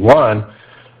 1991.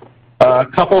 A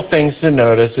couple things to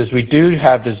notice is we do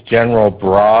have this general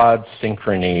broad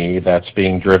synchrony that's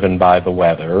being driven by the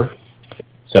weather.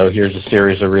 So here's a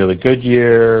series of really good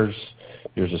years.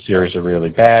 Here's a series of really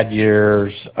bad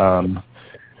years.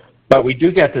 But we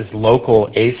do get this local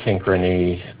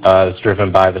asynchrony that's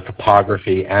driven by the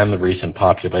topography and the recent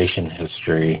population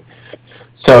history,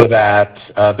 so that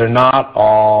they're not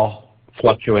all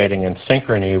fluctuating in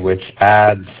synchrony, which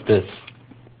adds this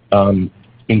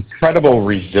incredible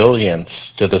resilience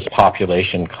to this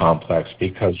population complex,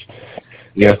 because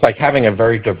it's like having a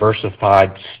very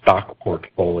diversified stock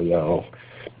portfolio.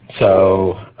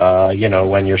 So,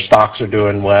 when your stocks are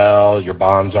doing well, your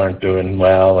bonds aren't doing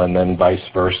well, and then vice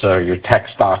versa. Your tech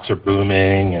stocks are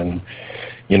booming, and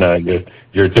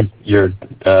you're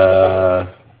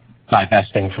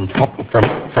divesting from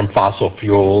fossil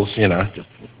fuels. Just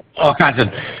all kinds of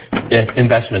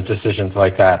investment decisions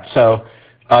like that. So,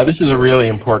 this is a really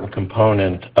important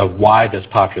component of why this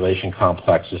population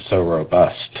complex is so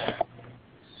robust.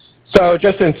 So,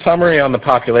 just in summary on the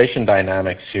population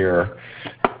dynamics here.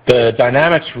 The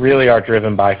dynamics really are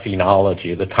driven by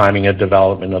phenology, the timing of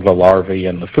development of the larvae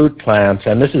and the food plants,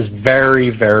 and this is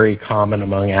very, very common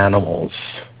among animals,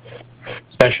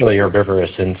 especially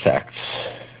herbivorous insects.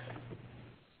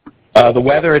 The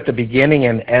weather at the beginning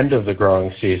and end of the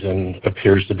growing season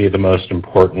appears to be the most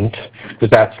important,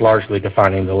 because that's largely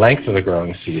defining the length of the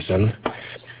growing season.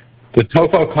 The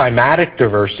topoclimatic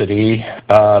diversity,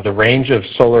 the range of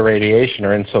solar radiation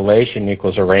or insolation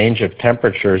equals a range of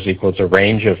temperatures equals a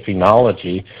range of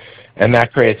phenology, and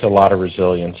that creates a lot of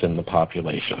resilience in the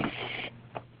population.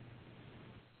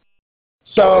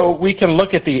 So we can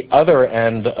look at the other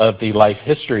end of the life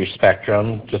history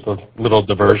spectrum, just a little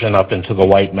diversion up into the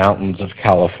White Mountains of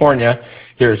California.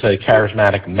 Here's a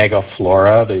charismatic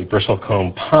megaflora, the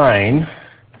bristlecone pine.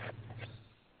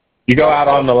 You go out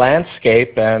on the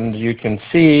landscape and you can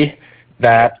see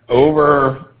that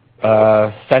over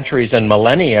centuries and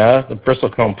millennia, the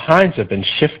bristlecone pines have been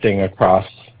shifting across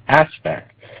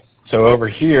aspect. So over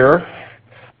here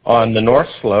on the north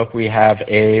slope, we have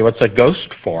what's a ghost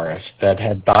forest that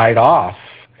had died off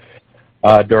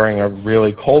during a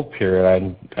really cold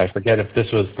period. I forget if this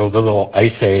was the little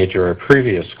ice age or a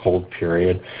previous cold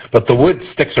period, but the wood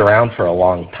sticks around for a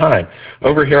long time.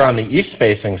 Over here on the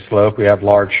east-facing slope, we have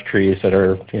large trees that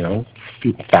are,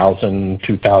 1,000,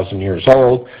 2,000 years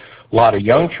old, a lot of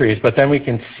young trees, but then we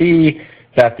can see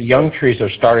that the young trees are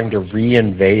starting to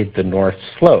reinvade the north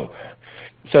slope.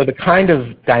 So the kind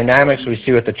of dynamics we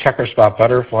see with the checkerspot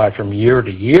butterfly from year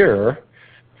to year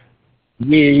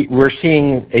we're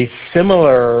seeing a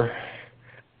similar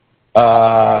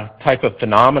type of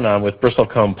phenomenon with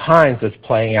bristlecone pines that's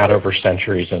playing out over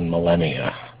centuries and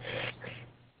millennia.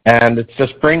 And it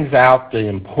just brings out the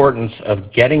importance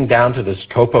of getting down to this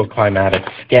topoclimatic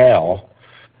scale.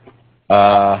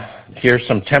 Here's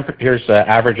the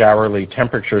average hourly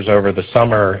temperatures over the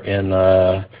summer in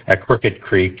at Crooked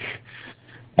Creek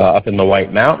up in the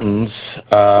White Mountains.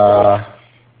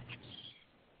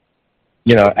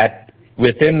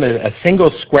 Within a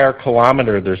single square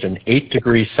kilometer, there's an 8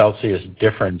 degrees Celsius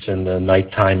difference in the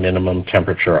nighttime minimum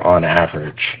temperature on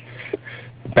average.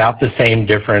 About the same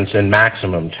difference in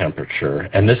maximum temperature.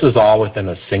 And this is all within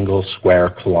a single square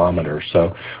kilometer.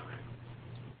 So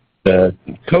the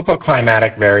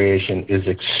topoclimatic variation is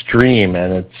extreme,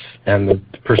 and the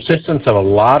persistence of a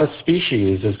lot of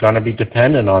species is going to be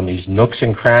dependent on these nooks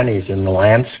and crannies in the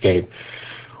landscape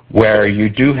where you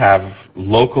do have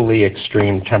locally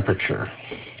extreme temperature.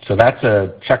 So that's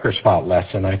a Checkerspot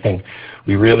lesson I think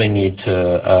we really need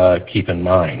to keep in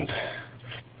mind.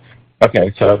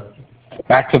 Okay, so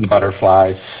back to the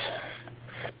butterflies.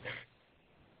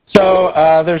 So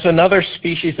there's another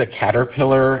species, a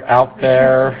caterpillar, out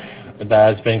there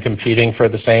that has been competing for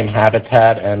the same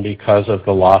habitat, and because of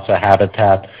the loss of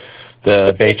habitat,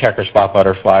 the bay checkerspot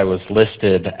butterfly was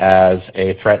listed as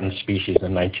a threatened species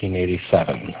in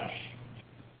 1987.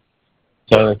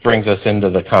 So it brings us into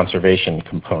the conservation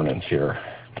components here.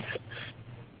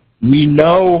 We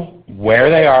know where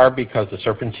they are because the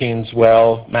serpentine's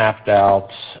well mapped out.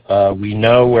 We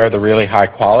know where the really high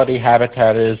quality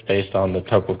habitat is based on the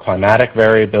topoclimatic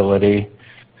variability.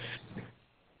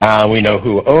 We know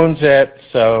who owns it,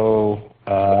 so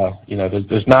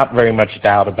there's not very much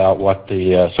doubt about what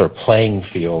the sort of playing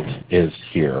field is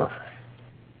here.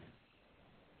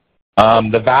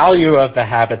 The value of the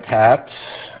habitat,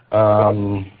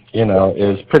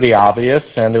 is pretty obvious,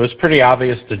 and it was pretty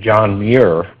obvious to John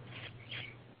Muir.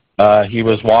 He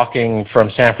was walking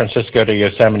from San Francisco to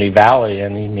Yosemite Valley,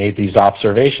 and he made these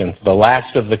observations. The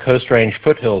last of the Coast Range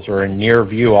foothills were in near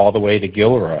view all the way to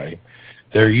Gilroy.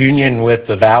 Their union with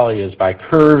the valley is by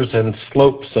curves and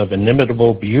slopes of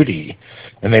inimitable beauty,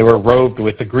 and they were robed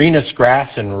with the greenest grass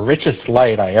and richest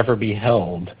light I ever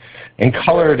beheld, and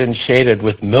colored and shaded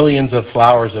with millions of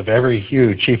flowers of every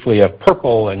hue, chiefly of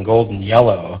purple and golden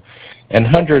yellow, and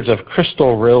hundreds of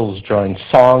crystal rills joined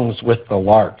songs with the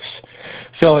larks,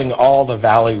 filling all the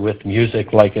valley with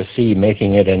music like a sea,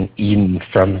 making it an Eden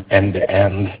from end to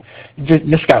end. You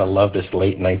just gotta love this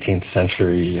late 19th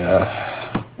century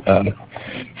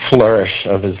flourish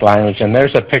of his language. And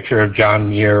there's a picture of John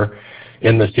Muir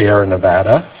in the Sierra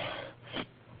Nevada.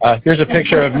 Here's a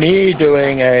picture of me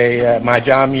doing my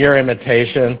John Muir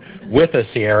imitation with a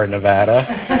Sierra Nevada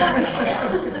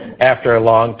after a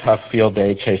long, tough field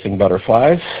day chasing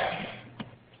butterflies.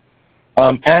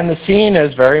 And the scene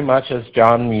is very much as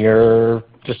John Muir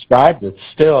described it,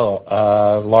 still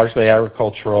largely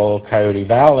agricultural Coyote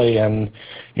Valley, and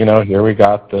here we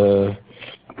got the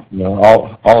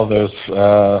all of those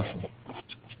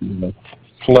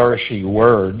flourishy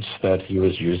words that he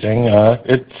was using.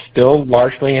 It's still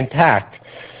largely intact,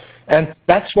 and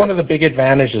that's one of the big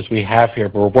advantages we have here.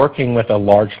 We're working with a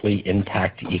largely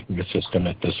intact ecosystem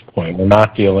at this point. We're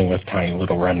not dealing with tiny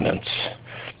little remnants.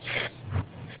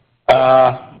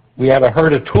 We have a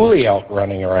herd of tule elk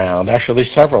running around, actually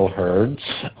several herds,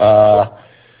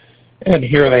 and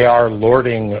here they are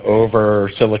lording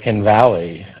over Silicon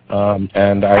Valley.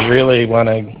 And I really want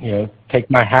to, take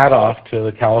my hat off to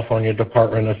the California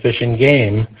Department of Fish and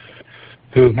Game,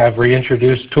 who have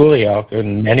reintroduced tule elk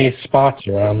in many spots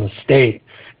around the state,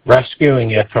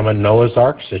 rescuing it from a Noah's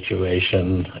Ark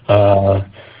situation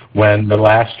when the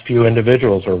last few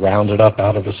individuals were rounded up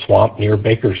out of a swamp near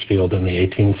Bakersfield in the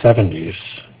 1870s.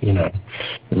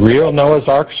 Real Noah's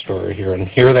Ark story here, and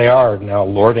here they are now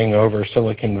lording over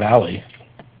Silicon Valley.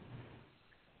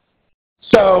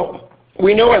 So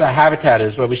we know where the habitat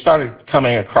is, but we started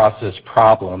coming across this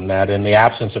problem that in the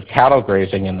absence of cattle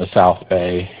grazing in the South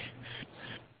Bay,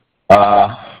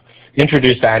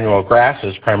 introduced annual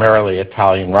grasses, primarily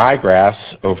Italian ryegrass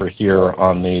over here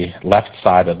on the left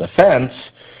side of the fence,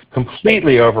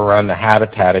 completely overrun the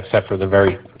habitat except for the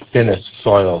very thinnest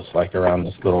soils, like around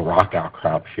this little rock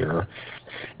outcrop here.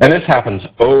 And this happens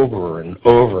over and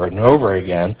over and over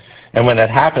again. And when it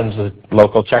happens, the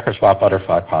local checkerspot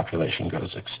butterfly population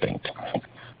goes extinct.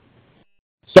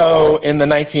 So in the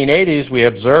 1980s, we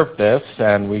observed this,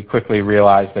 and we quickly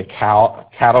realized that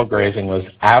cattle grazing was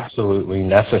absolutely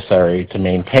necessary to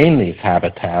maintain these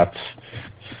habitats.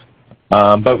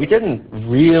 But we didn't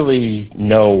really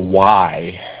know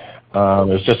why. It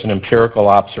was just an empirical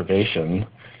observation.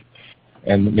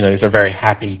 And these are very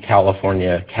happy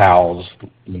California cows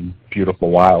and beautiful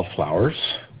wildflowers.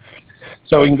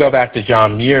 So we can go back to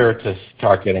John Muir to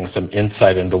start getting some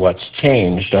insight into what's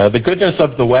changed. The goodness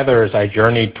of the weather as I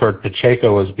journeyed toward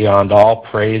Pacheco was beyond all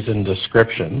praise and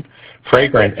description,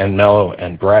 fragrant and mellow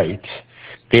and bright.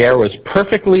 The air was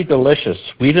perfectly delicious,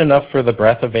 sweet enough for the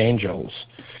breath of angels.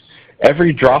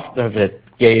 Every draught of it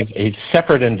gave a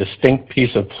separate and distinct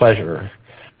piece of pleasure.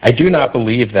 I do not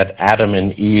believe that Adam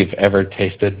and Eve ever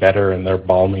tasted better in their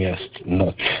balmiest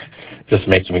nook. Just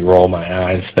makes me roll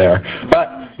my eyes there.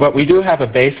 But we do have a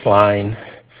baseline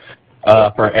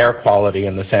for air quality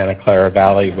in the Santa Clara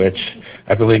Valley, which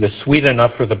I believe is sweet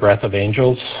enough for the breath of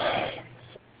angels.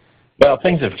 Well,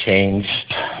 things have changed.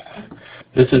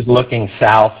 This is looking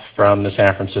south from the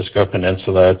San Francisco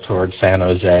Peninsula towards San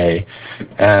Jose,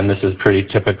 and this is pretty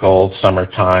typical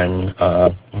summertime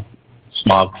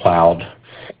smog cloud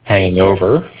hanging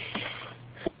over.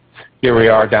 Here we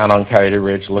are down on Coyote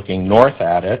Ridge looking north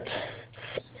at it,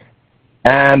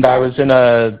 and I was in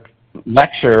a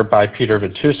lecture by Peter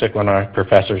Vitusik, one of our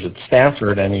professors at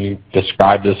Stanford, and he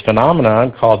described this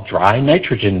phenomenon called dry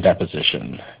nitrogen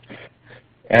deposition.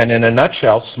 And in a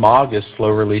nutshell, smog is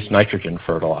slow-release nitrogen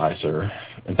fertilizer,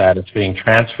 that it's being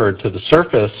transferred to the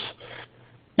surface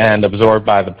and absorbed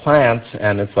by the plants,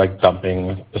 and it's like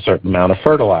dumping a certain amount of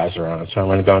fertilizer on it. So I'm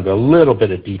going to go into a little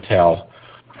bit of detail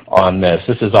on this.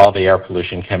 This is all the air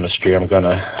pollution chemistry I'm going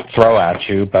to throw at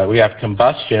you, but we have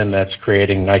combustion that's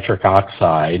creating nitric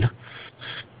oxide.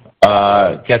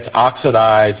 Gets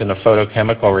oxidized in a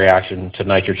photochemical reaction to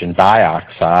nitrogen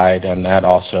dioxide, and that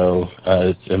also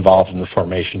is involved in the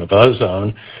formation of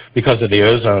ozone. Because of the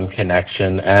ozone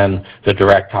connection and the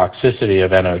direct toxicity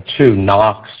of NO2,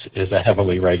 NOx is a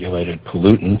heavily regulated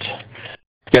pollutant.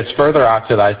 Gets further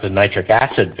oxidized to nitric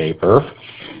acid vapor.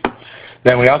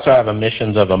 Then we also have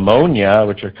emissions of ammonia,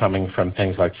 which are coming from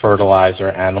things like fertilizer,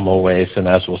 animal waste, and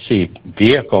as we'll see,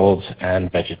 vehicles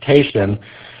and vegetation.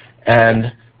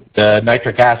 And the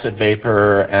nitric acid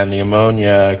vapor and the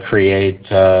ammonia create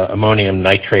ammonium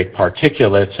nitrate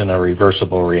particulates in a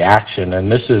reversible reaction,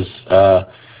 and this is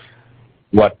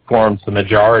what forms the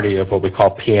majority of what we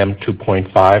call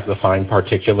PM2.5, the fine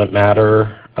particulate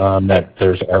matter, that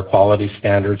there's air quality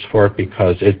standards for it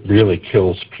because it really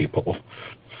kills people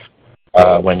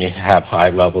when you have high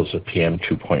levels of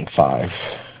PM2.5.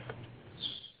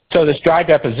 So this dry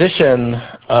deposition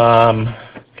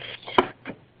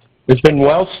it's been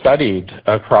well studied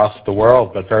across the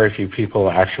world, but very few people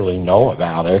actually know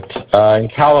about it. In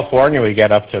California, we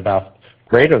get up to about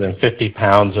greater than 50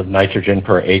 pounds of nitrogen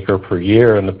per acre per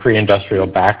year, and the pre-industrial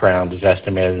background is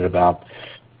estimated at about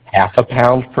half a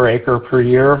pound per acre per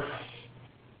year.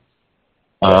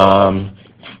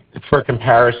 For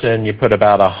comparison, you put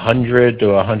about 100 to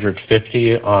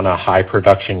 150 on a high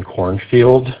production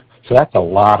cornfield, so that's a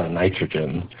lot of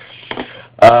nitrogen.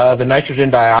 The nitrogen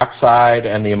dioxide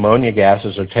and the ammonia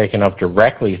gases are taken up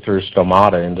directly through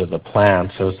stomata into the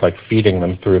plant, so it's like feeding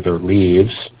them through their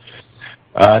leaves.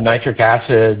 Nitric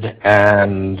acid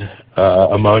and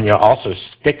ammonia also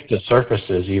stick to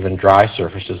surfaces, even dry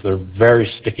surfaces. They're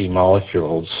very sticky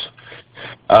molecules.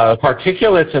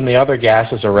 Particulates and the other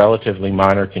gases are relatively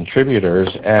minor contributors,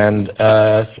 and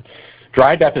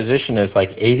dry deposition is like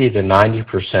 80 to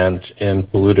 90% in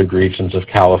polluted regions of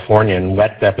California, and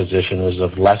wet deposition is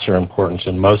of lesser importance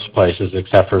in most places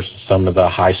except for some of the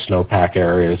high snowpack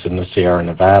areas in the Sierra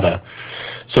Nevada.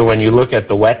 So when you look at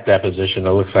the wet deposition,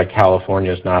 it looks like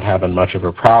California is not having much of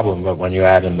a problem, but when you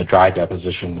add in the dry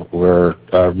deposition, we're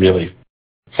really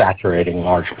saturating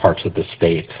large parts of the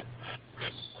state.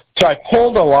 So I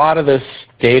pulled a lot of this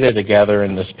data together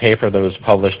in this paper that was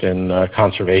published in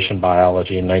Conservation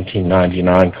Biology in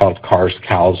 1999 called Cars,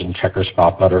 Cows, and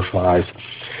Checkerspot Butterflies.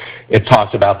 It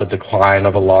talks about the decline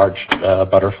of a large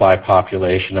butterfly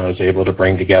population. I was able to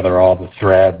bring together all the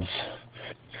threads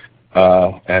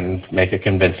and make a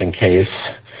convincing case.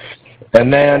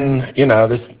 And then,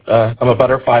 I'm a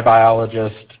butterfly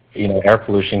biologist. Air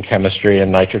pollution chemistry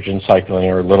and nitrogen cycling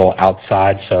are a little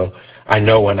outside, so I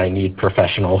know when I need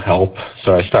professional help,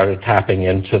 so I started tapping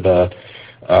into the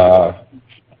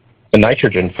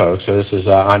nitrogen folks. So this is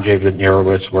Andrzej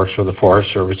Witnierowicz, works for the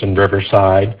Forest Service in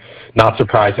Riverside. Not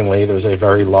surprisingly, there's a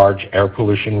very large air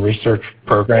pollution research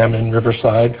program in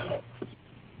Riverside,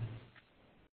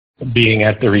 being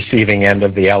at the receiving end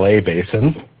of the LA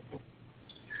basin.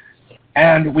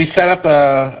 And we set up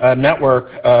a network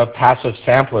of passive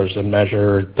samplers that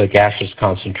measure the gaseous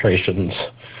concentrations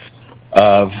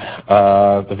of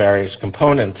the various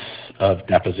components of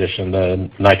deposition, the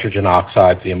nitrogen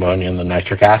oxides, the ammonia, and the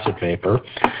nitric acid vapor.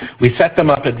 We set them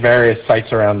up at various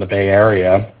sites around the Bay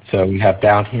Area. So we have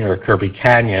down here Kirby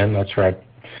Canyon. That's where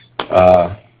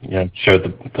I showed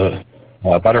the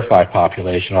butterfly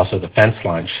population, also the fence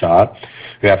line shot.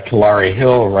 We have Tulare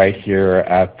Hill right here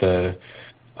at the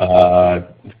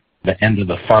end of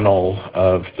the funnel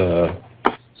of the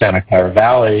Santa Clara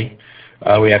Valley.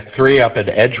 We have 3 up at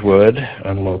Edgewood,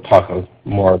 and we'll talk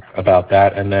more about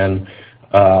that. And then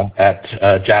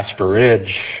at Jasper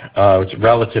Ridge, it's a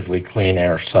relatively clean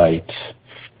air site.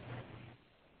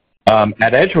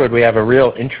 At Edgewood, we have a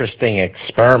real interesting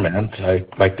experiment. I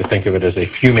like to think of it as a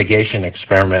fumigation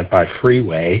experiment by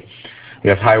freeway. We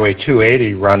have Highway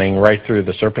 280 running right through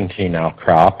the serpentine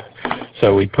outcrop.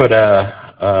 So we put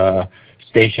a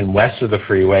station west of the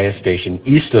freeway, a station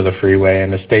east of the freeway,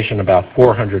 and a station about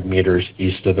 400 meters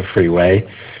east of the freeway.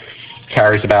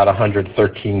 Carries about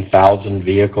 113,000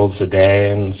 vehicles a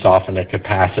day and soften a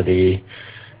capacity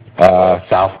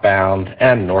southbound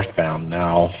and northbound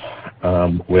now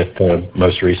with the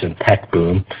most recent tech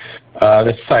boom.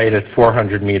 This site at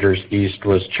 400 meters east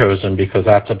was chosen because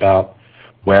that's about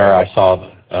where I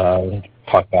saw,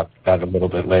 talk about that a little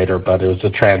bit later, but it was a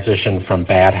transition from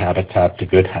bad habitat to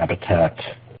good habitat.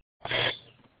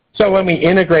 So when we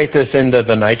integrate this into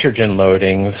the nitrogen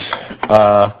loadings,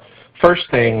 first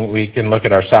thing, we can look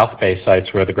at our South Bay sites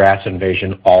where the grass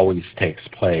invasion always takes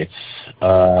place,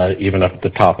 even up at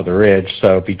the top of the ridge.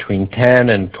 So between 10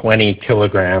 and 20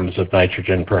 kilograms of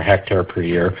nitrogen per hectare per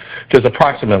year, which is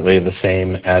approximately the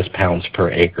same as pounds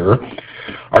per acre.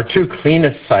 Our 2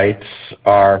 cleanest sites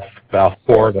are about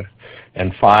 4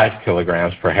 and 5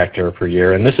 kilograms per hectare per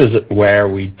year, and this is where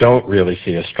we don't really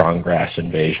see a strong grass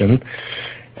invasion.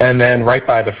 And then right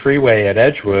by the freeway at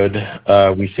Edgewood,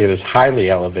 we see this highly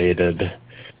elevated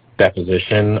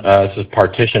deposition. This is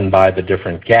partitioned by the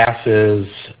different gases.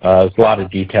 There's a lot of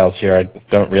details here I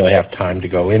don't really have time to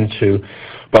go into.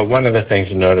 But one of the things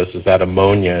to notice is that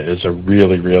ammonia is a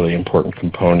really, really important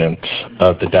component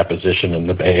of the deposition in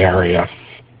the Bay Area.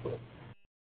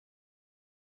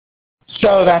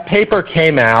 So that paper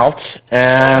came out,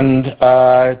 and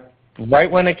right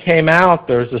when it came out,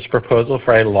 there was this proposal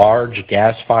for a large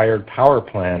gas-fired power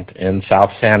plant in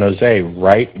South San Jose,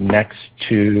 right next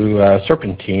to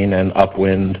Serpentine and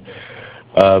upwind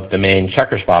of the main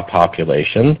Checkerspot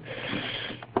population.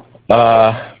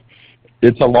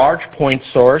 It's a large point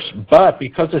source, but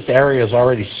because this area is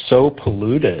already so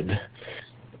polluted,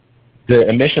 the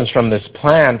emissions from this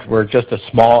plant were just a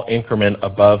small increment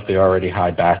above the already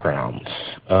high backgrounds.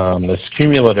 This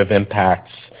cumulative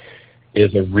impacts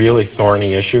is a really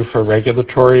thorny issue for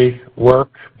regulatory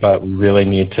work, but we really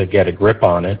need to get a grip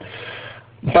on it.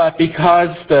 But because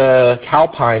the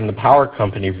Calpine, the power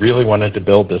company, really wanted to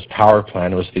build this power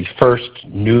plant, it was the first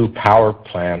new power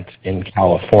plant in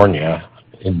California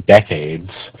in decades,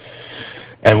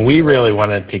 and we really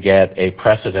wanted to get a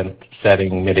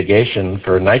precedent-setting mitigation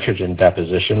for nitrogen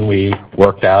deposition. We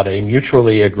worked out a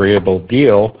mutually agreeable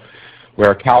deal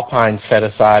where Calpine set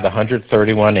aside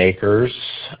 131 acres,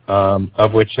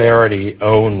 of which they already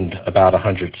owned about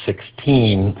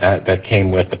 116 that came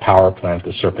with the power plant,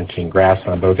 the Serpentine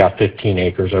grassland, but we got 15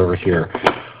 acres over here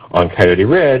on Coyote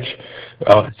Ridge,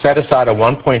 set aside a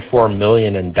 $1.4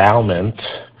 million endowment,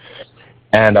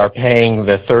 and are paying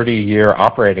the 30-year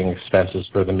operating expenses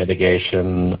for the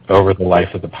mitigation over the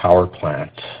life of the power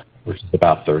plant, which is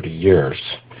about 30 years.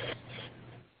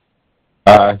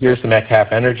 Here's the Metcalf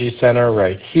Energy Center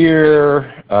right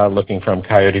here, looking from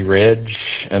Coyote Ridge,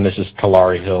 and this is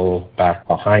Tulare Hill back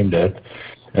behind it.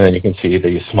 And then you can see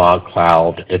the smog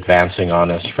cloud advancing on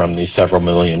us from the several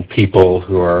million people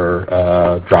who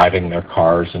are driving their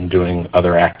cars and doing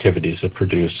other activities that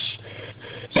produce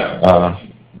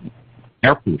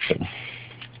air pollution.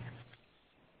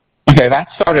 Okay, that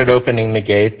started opening the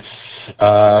gates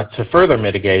to further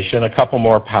mitigation. A couple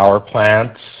more power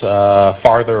plants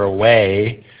farther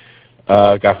away,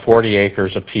 got 40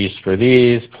 acres apiece for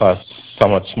these, plus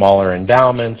somewhat smaller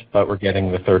endowments, but we're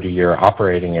getting the 30-year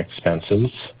operating expenses.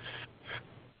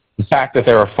 The fact that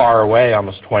they were far away,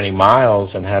 almost 20 miles,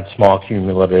 and had small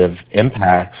cumulative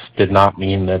impacts did not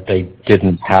mean that they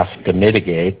didn't have to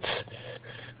mitigate.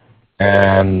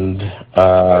 And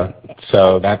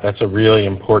so that's a really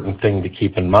important thing to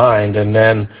keep in mind. And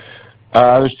then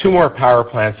there's 2 more power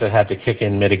plants that had to kick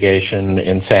in mitigation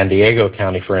in San Diego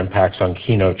County for impacts on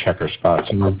Keno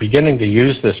Checkerspots. And we're beginning to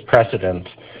use this precedent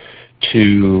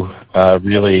to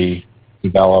really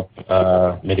develop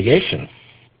mitigation.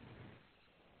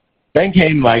 Then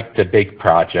came like the big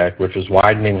project, which was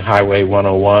widening Highway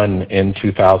 101 in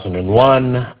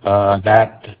 2001.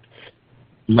 That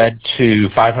led to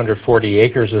 540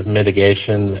 acres of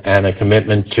mitigation and a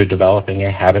commitment to developing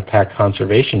a habitat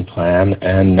conservation plan.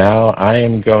 And now I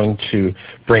am going to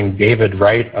bring David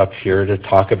Wright up here to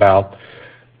talk about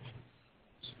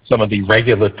some of the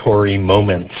regulatory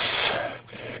moments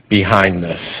behind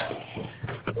this.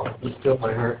 Still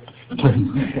my heart.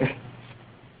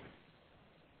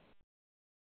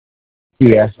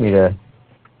 You asked me to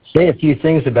say a few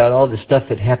things about all the stuff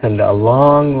that happened a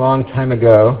long, long time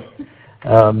ago.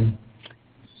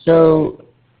 So,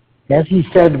 as he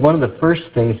said, one of the first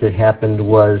things that happened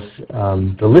was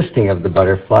the listing of the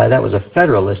butterfly. That was a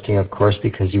federal listing, of course,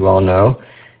 because you all know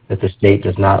that the state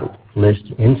does not list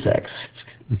insects.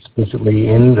 It's explicitly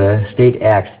in the state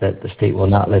acts that the state will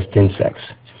not list insects.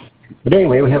 But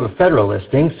anyway, we have a federal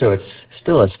listing, so it's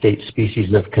still a state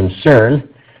species of concern.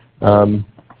 I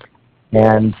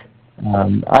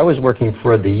was working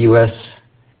for the U.S.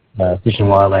 Fish and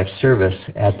Wildlife Service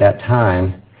at that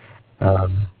time.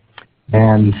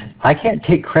 And I can't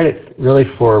take credit really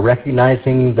for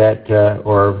recognizing that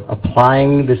or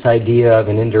applying this idea of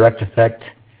an indirect effect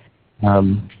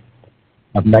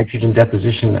of nitrogen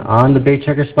deposition on the bay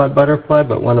checkerspot butterfly,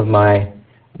 but one of my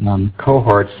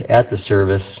cohorts at the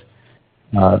service,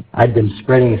 I'd been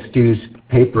spreading Stu's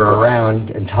paper around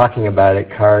and talking about it,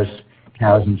 cows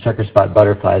and checkerspot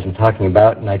butterflies, and talking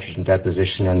about nitrogen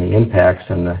deposition and the impacts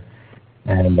and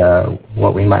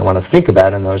what we might want to think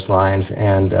about in those lines.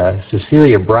 And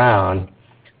Cecilia Brown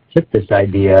took this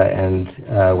idea and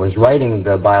was writing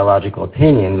the biological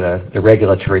opinion, the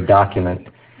regulatory document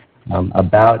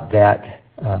about that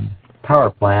power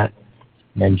plant,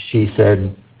 and she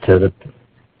said to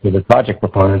the project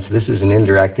proponents, this is an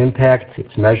indirect impact,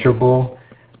 it's measurable,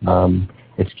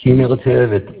 it's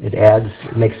cumulative,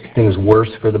 it makes things worse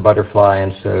for the butterfly,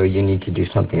 and so you need to do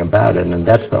something about it. And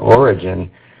that's the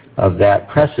origin of that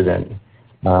precedent.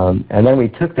 And then we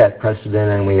took that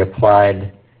precedent and we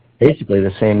applied basically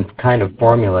the same kind of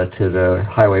formula to the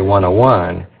Highway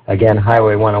 101. Again,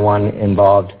 Highway 101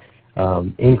 involved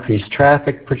increased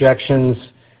traffic projections,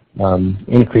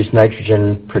 increased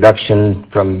nitrogen production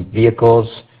from vehicles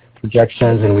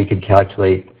projections, and we could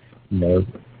calculate,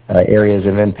 areas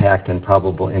of impact and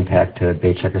probable impact to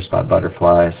bay checkerspot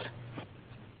butterflies.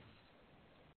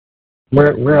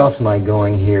 Where else am I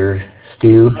going here,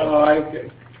 Stu? Oh, I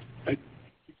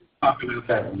talk about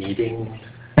that meeting.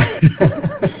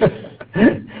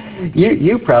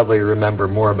 You probably remember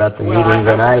more about the meeting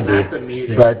than I do. The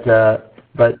meeting.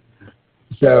 But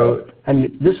so, I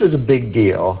mean, this was a big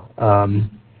deal.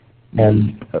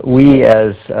 And we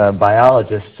as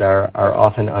biologists are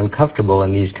often uncomfortable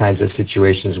in these kinds of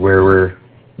situations where we're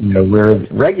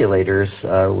regulators.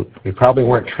 We probably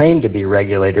weren't trained to be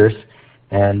regulators,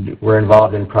 and we're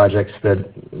involved in projects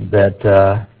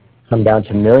that come down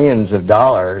to millions of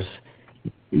dollars.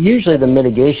 Usually the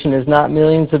mitigation is not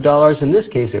millions of dollars. In this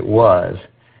case it was.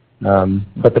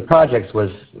 But the project was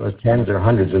tens or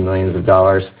hundreds of millions of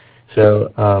dollars.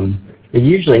 So it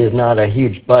usually is not a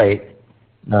huge bite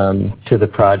to the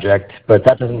project, but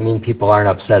that doesn't mean people aren't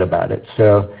upset about it.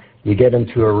 So you get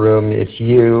into a room, it's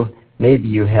you, maybe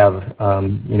you have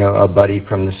a buddy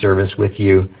from the service with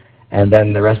you, and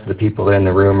then the rest of the people in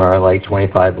the room are like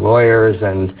 25 lawyers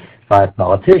and 5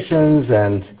 politicians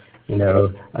and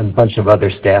a bunch of other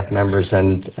staff members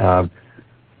and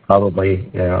probably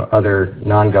other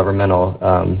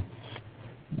non-governmental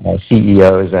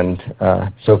CEOs and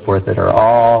so forth that are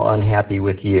all unhappy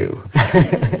with you.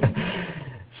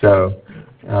 So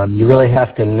you really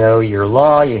have to know your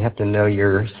law, you have to know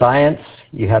your science,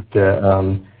 you have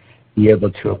to be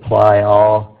able to apply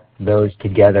all those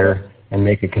together and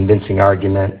make a convincing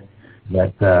argument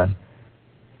that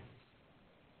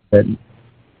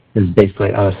is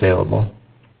basically unassailable.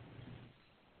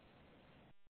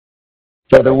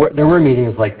 So there were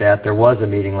meetings like that. There was a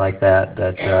meeting like that.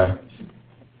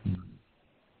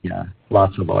 Yeah,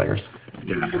 lots of lawyers.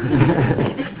 Yeah.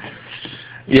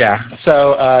 Yeah.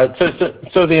 So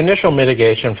the initial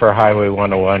mitigation for Highway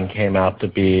 101 came out to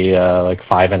be like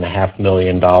 $5.5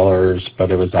 million,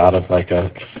 but it was out of like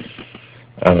a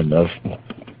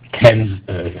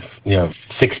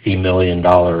 $60 million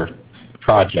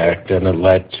project, and it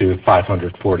led to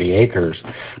 540 acres.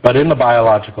 But in the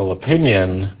biological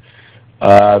opinion,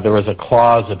 there was a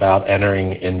clause about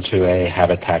entering into a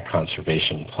habitat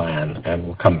conservation plan, and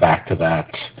we'll come back to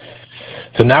that.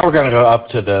 So now we're going to go up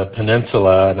to the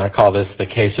peninsula, and I call this the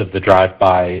case of the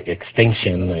drive-by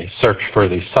extinction, the search for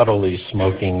the subtly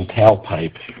smoking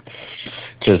tailpipe,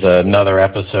 which is another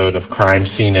episode of Crime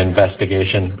Scene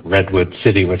Investigation, Redwood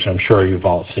City, which I'm sure you've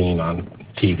all seen on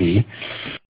TV.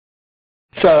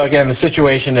 So again, the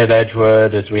situation at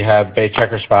Edgewood is we have bay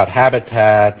checkerspot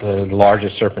habitat, the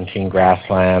largest serpentine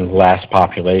grassland, last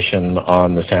population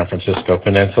on the San Francisco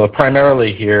Peninsula,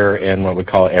 primarily here in what we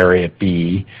call Area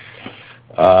B.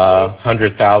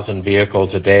 100,000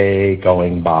 vehicles a day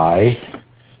going by.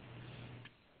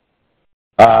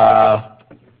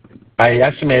 I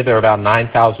estimate there are about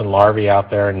 9,000 larvae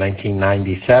out there in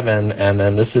 1997, and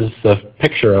then this is the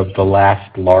picture of the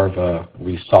last larva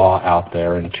we saw out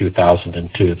there in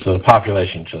 2002. So the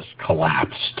population just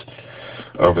collapsed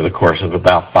over the course of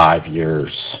about 5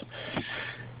 years.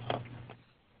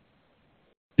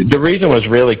 The reason was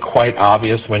really quite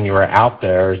obvious when you were out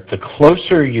there. The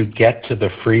closer you get to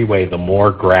the freeway, the more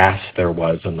grass there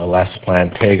was and the less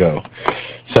plantago.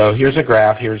 So here's a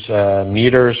graph. Here's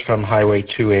meters from Highway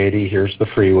 280. Here's the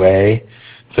freeway.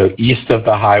 So east of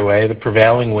the highway, the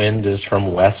prevailing wind is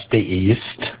from west to east.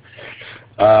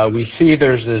 We see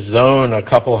there's a zone a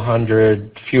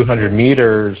few hundred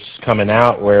meters coming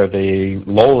out where the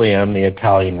Lolium, the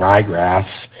Italian ryegrass,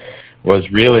 was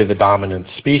really the dominant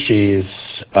species,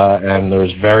 and there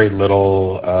was very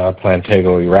little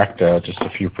Plantago erecta, just a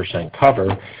few percent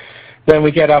cover. Then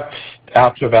we get out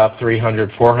to about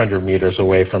 300, 400 meters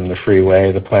away from the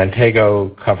freeway. The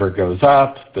Plantago cover goes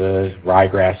up, the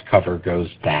ryegrass cover goes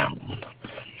down.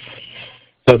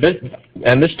 So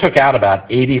this took out about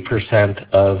 80%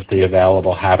 of the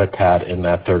available habitat in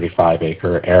that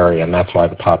 35-acre area, and that's why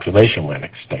the population went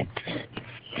extinct.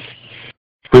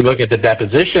 If we look at the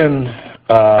deposition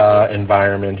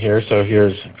environment here, so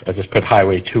here's, I just put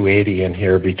Highway 280 in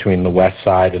here between the west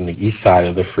side and the east side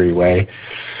of the freeway.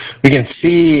 We can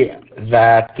see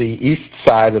that the east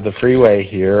side of the freeway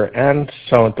here and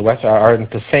so at the west are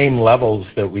at the same levels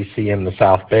that we see in the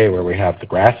South Bay where we have the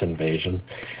grass invasion,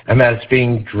 and that it's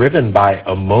being driven by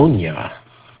ammonia.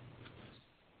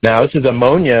 Now, this is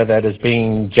ammonia that is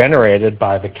being generated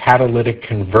by the catalytic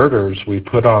converters we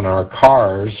put on our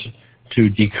cars to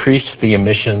decrease the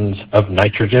emissions of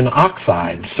nitrogen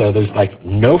oxides. So there's like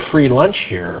no free lunch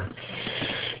here.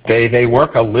 They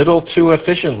work a little too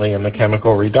efficiently in the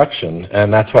chemical reduction,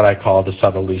 and that's what I call the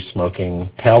subtly smoking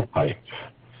tailpipe.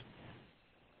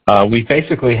 We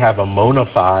basically have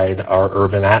ammonified our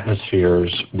urban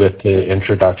atmospheres with the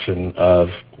introduction of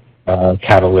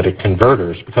catalytic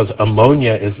converters, because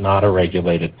ammonia is not a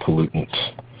regulated pollutant.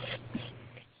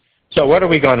 So what are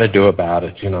we going to do about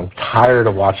it? You know, I'm tired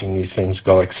of watching these things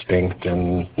go extinct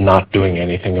and not doing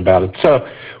anything about it. So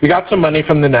we got some money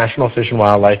from the National Fish and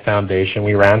Wildlife Foundation.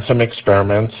 We ran some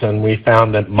experiments, and we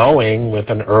found that mowing with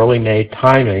an early May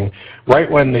timing,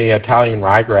 right when the Italian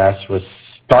ryegrass was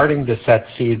starting to set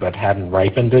seed but hadn't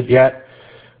ripened it yet,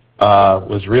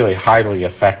 was really highly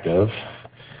effective.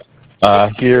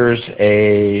 Here's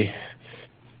a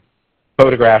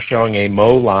photograph showing a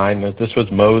mow line. This was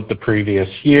mowed the previous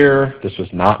year. This was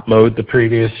not mowed the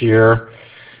previous year.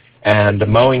 And the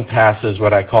mowing passes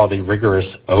what I call the rigorous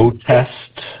O test,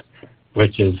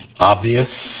 which is obvious.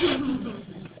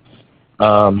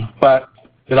 But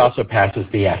it also passes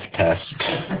the F test.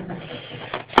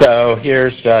 So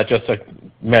here's just a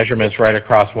measurements right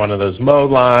across one of those mow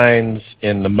lines.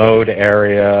 In the mowed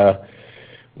area,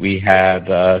 we had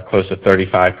close to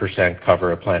 35%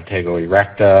 cover of Plantago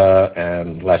erecta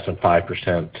and less than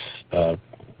 5%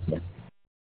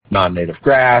 non-native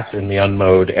grass. In the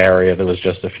unmowed area that was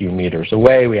just a few meters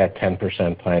away, we had 10%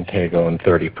 Plantago and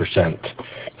 30%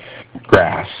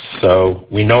 grass. So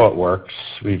we know it works.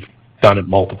 We've done it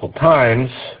multiple times.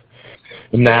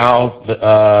 Now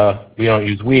we don't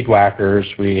use weed whackers.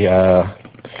 We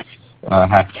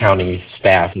have county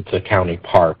staff. It's a county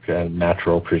park and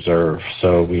natural preserve.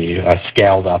 So we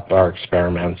scaled up our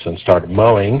experiments and started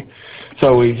mowing.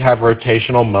 So we have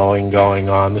rotational mowing going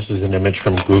on. This is an image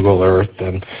from Google Earth,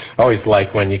 and I always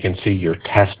like when you can see your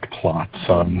test plots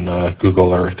on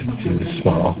Google Earth. It's too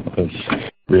small.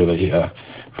 It's really,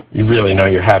 you really know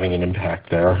you're having an impact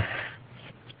there.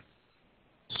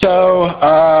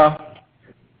 So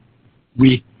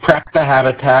we prepped the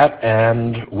habitat,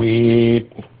 and we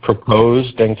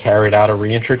proposed and carried out a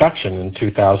reintroduction in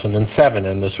 2007,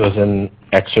 and this was an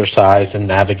exercise in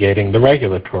navigating the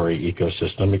regulatory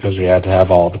ecosystem because we had to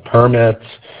have all the permits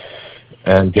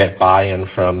and get buy-in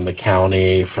from the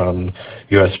county, from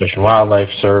U.S. Fish and Wildlife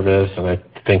Service, and I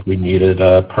think we needed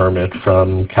a permit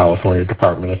from California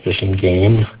Department of Fish and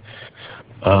Game.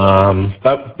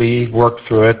 But we worked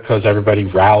through it because everybody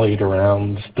rallied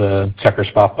around the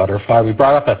checkerspot butterfly. We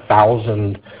brought up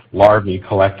 1,000 larvae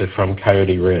collected from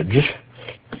Coyote Ridge.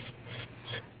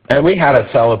 And we had a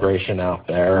celebration out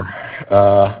there.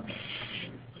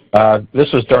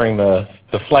 This was during the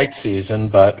flight season,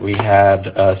 but we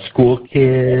had school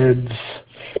kids,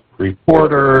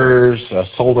 reporters, a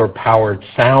solar-powered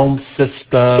sound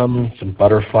system, some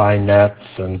butterfly nets,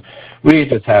 and we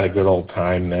just had a good old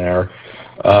time there.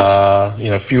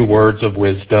 A few words of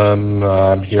wisdom.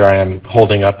 Here I am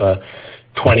holding up a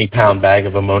 20-pound bag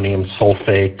of ammonium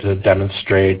sulfate to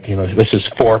demonstrate, this is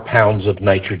 4 pounds of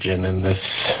nitrogen in this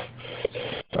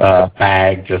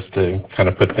bag, just to kind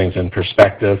of put things in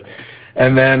perspective.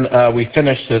 And then we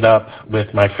finished it up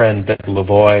with my friend Deb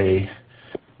Lavoie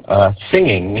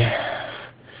singing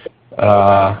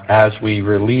as we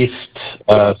released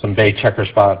some Bay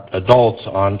Checkerspot adults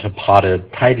onto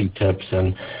potted tidy tips,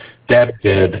 and Deb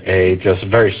did a just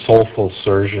very soulful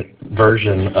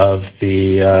version of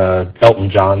the Elton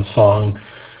John song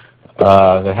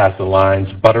that has the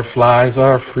lines, "Butterflies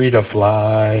are free to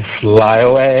fly, fly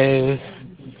away."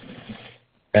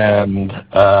 And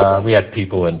we had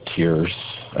people in tears.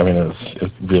 I mean, it was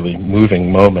a really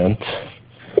moving moment.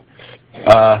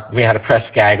 We had a press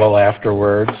gaggle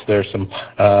afterwards. There's some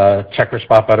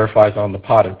Checkerspot butterflies on the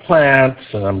potted plants,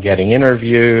 and I'm getting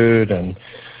interviewed, and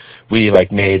we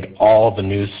made all the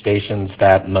news stations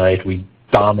that night. We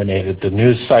dominated the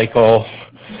news cycle.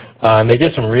 And they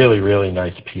did some really, really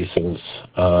nice pieces.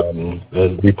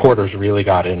 The reporters really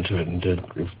got into it and did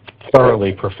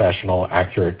thoroughly professional,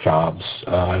 accurate jobs.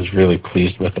 I was really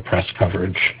pleased with the press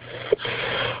coverage.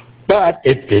 But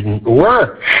it didn't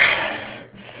work.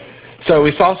 So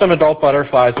we saw some adult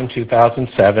butterflies in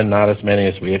 2007, not as many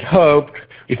as we had hoped.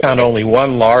 We found only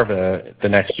one larva the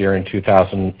next year in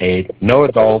 2008, no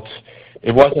adults.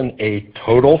 It wasn't a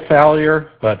total failure,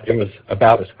 but it was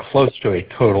about as close to a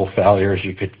total failure as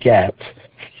you could get.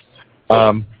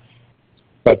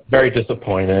 But very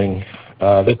disappointing.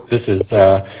 This is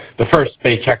the first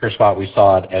Bay Checkerspot we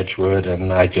saw at Edgewood,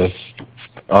 and I just,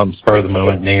 on the spur of the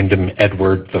moment, named him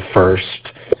Edward the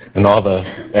First. And all the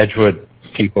Edgewood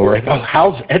people were like, "Oh,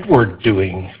 how's Edward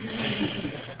doing?"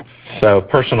 So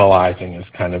personalizing is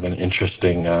kind of an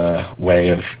interesting way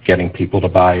of getting people to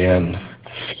buy in.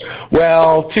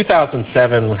 Well,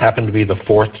 2007 happened to be the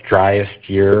 4th driest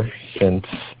year since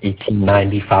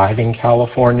 1895 in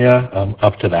California,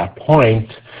 up to that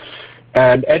point.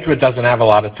 And Edgewood doesn't have a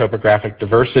lot of topographic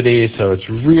diversity, so it's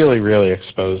really, really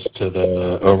exposed to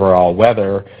the overall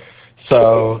weather.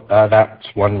 So that's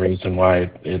one reason why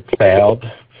it failed.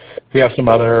 We have some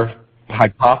other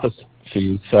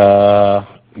hypotheses. The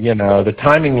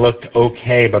timing looked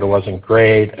okay, but it wasn't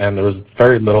great, and there was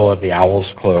very little of the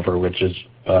owl's clover, which is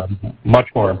much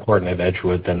more important at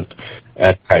Edgewood than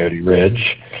at Coyote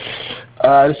Ridge.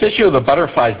 This issue of the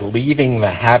butterflies leaving the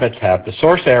habitat, the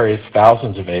source area is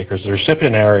thousands of acres, the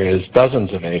recipient area is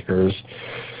dozens of acres.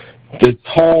 This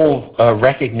whole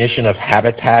recognition of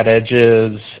habitat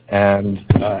edges and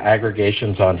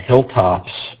aggregations on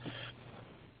hilltops,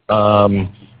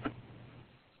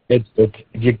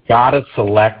 you gotta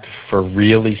select for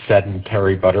really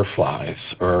sedentary butterflies,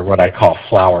 or what I call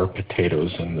flower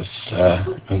potatoes in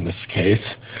this case.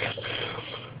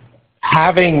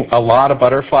 Having a lot of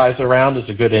butterflies around is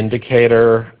a good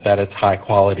indicator that it's high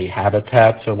quality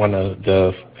habitat. So one of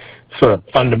the sort of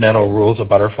fundamental rules of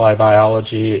butterfly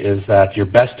biology is that your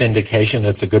best indication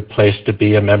it's a good place to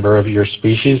be a member of your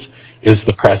species is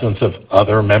the presence of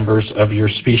other members of your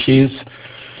species.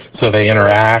 So they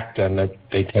interact and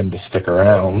they tend to stick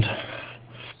around.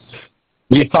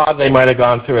 We thought they might have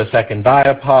gone through a second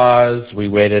diapause. We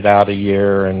waited out a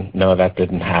year, and no, that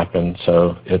didn't happen,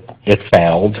 so it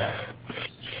failed.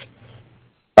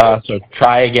 So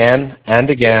try again and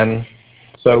again.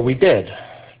 So we did.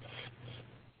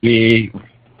 We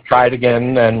tried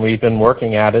again, and we've been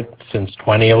working at it since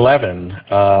 2011,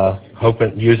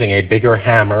 using a bigger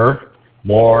hammer,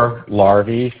 more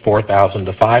larvae, 4,000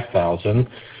 to 5,000,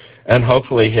 and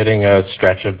hopefully hitting a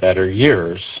stretch of better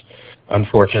years.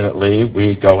 Unfortunately,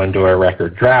 we go into a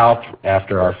record drought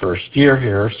after our first year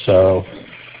here, so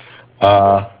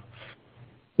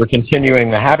we're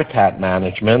continuing the habitat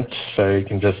management, so you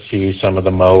can just see some of the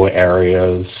mow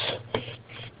areas.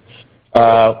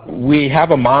 We have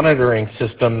a monitoring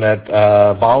system that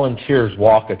volunteers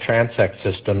walk a transect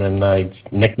system, and I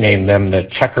nicknamed them the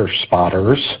checker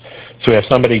spotters. So we have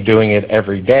somebody doing it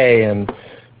every day, and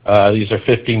these are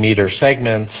 50-meter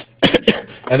segments.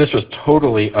 And this was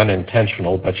totally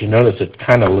unintentional, but you notice it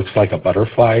kind of looks like a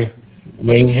butterfly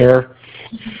wing here.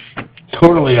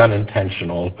 Totally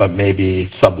unintentional, but maybe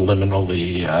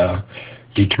subliminally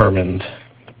determined.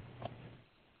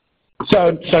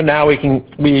 So now we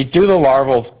do the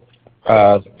larval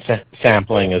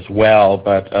sampling as well,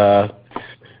 but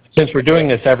since we're doing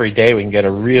this every day, we can get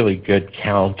a really good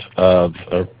count of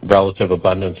a relative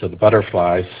abundance of the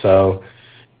butterflies. So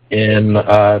In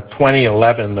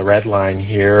 2011, the red line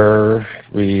here,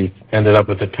 we ended up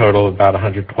with a total of about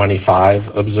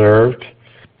 125 observed.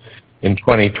 In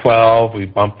 2012, we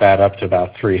bumped that up to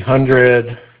about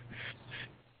 300.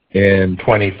 In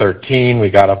 2013, we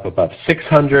got up above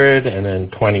 600, and in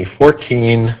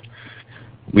 2014,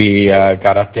 we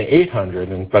got up to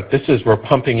 800. But this is, we're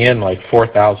pumping in like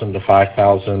 4,000 to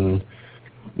 5,000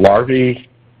 larvae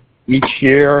each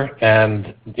year,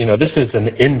 and this is an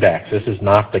index. This is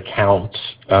not the count,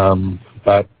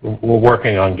 but we're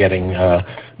working on getting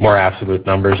more absolute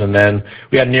numbers. And then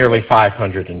we had nearly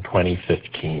 500 in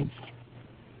 2015.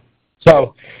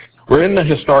 So we're in the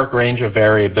historic range of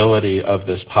variability of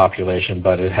this population,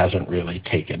 but it hasn't really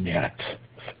taken yet.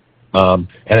 And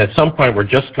at some point, we're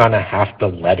just going to have to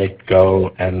let it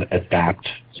go and adapt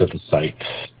to the site.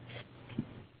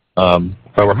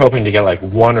 But we're hoping to get like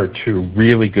 1 or 2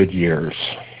 really good years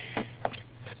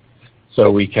so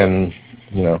we can,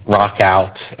 rock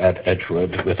out at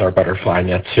Edgewood with our butterfly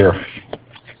nets here.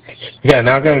 Yeah,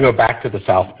 now I'm going to go back to the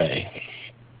South Bay.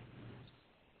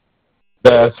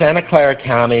 The Santa Clara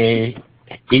County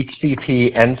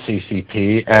HCP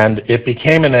NCCP, and it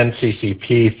became an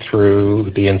NCCP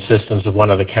through the insistence of one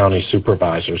of the county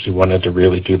supervisors who wanted to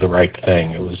really do the right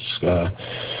thing. It was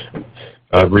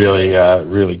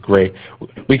really great.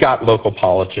 We got local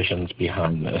politicians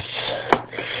behind this.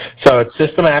 So it's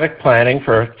systematic planning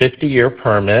for a 50-year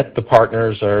permit. The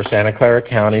partners are Santa Clara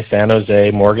County, San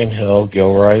Jose, Morgan Hill,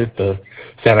 Gilroy, the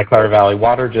Santa Clara Valley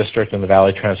Water District, and the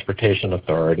Valley Transportation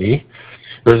Authority.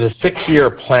 There's a 6-year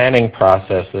planning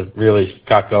process that really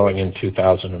got going in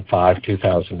 2005,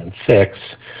 2006.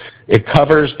 It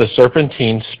covers the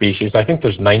serpentine species. I think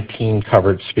there's 19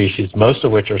 covered species, most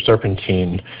of which are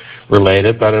serpentine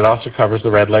related, but it also covers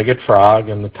the red-legged frog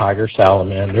and the tiger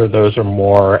salamander. Those are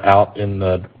more out in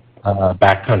the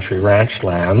backcountry ranch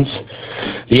lands.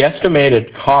 The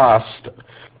estimated cost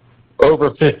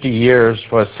over 50 years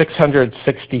was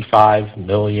 $665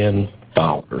 million.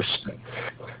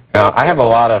 Now, I have a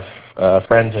lot of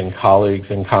friends and colleagues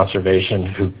in conservation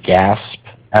who gasp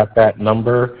at that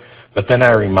number, but then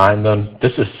I remind them,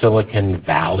 this is Silicon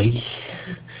Valley.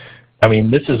 I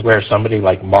mean, this is where somebody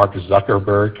like Mark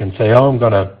Zuckerberg can say, oh, I'm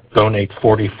going to donate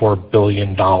 $44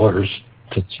 billion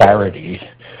to charity,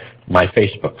 my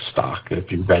Facebook stock,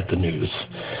 if you read the news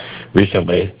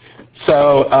recently.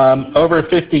 So over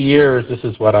 50 years, this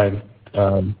is what I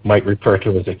might refer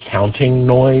to as accounting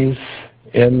noise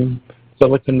in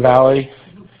Silicon Valley,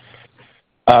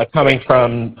 coming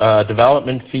from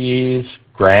development fees,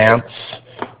 grants,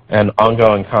 and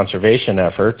ongoing conservation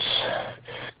efforts.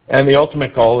 And the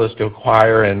ultimate goal is to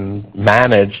acquire and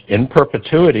manage in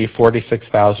perpetuity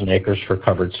 46,000 acres for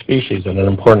covered species. And an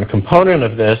important component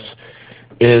of this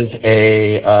is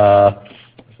a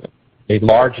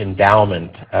large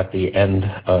endowment at the end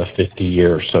of 50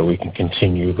 years so we can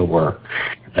continue the work.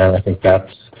 And I think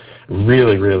that's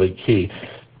really, really key.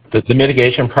 The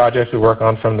mitigation projects we work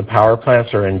on from the power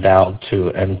plants are endowed too,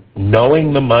 and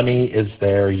knowing the money is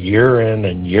there year in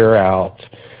and year out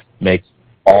makes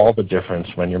all the difference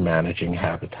when you're managing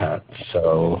habitat.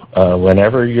 So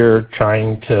whenever you're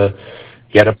trying to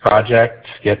get a project,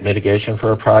 get mitigation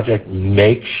for a project,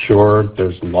 make sure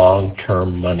there's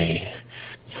long-term money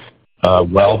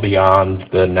well beyond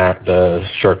the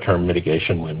short-term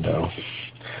mitigation window.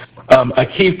 A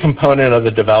key component of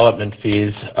the development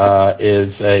fees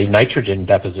is a nitrogen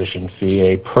deposition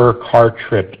fee, a per car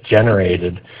trip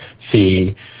generated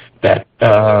fee that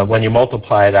when you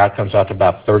multiply it out comes out to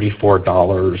about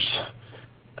 $34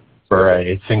 for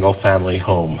a single family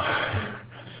home.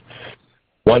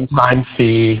 One-time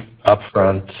fee up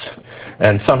front,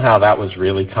 and somehow that was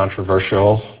really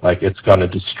controversial, like it's going to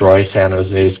destroy San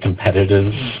Jose's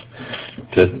competitive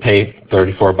to pay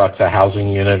 $34 a housing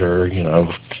unit or,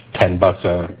 $10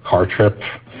 a car trip.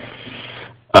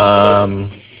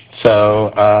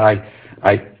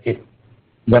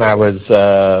 When I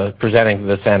was presenting to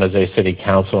the San Jose City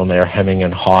Council and they were hemming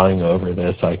and hawing over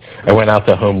this, I went out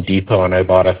to Home Depot and I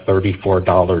bought a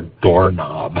 $34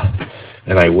 doorknob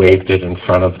and I waved it in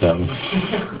front of them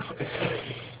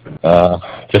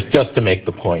just to make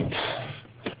the point.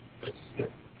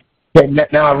 Okay,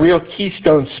 now, a real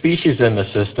keystone species in the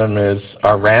system is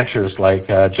our ranchers like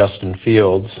Justin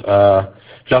Fields.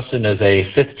 Justin is a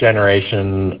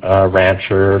 5th-generation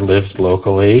rancher, lives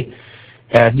locally,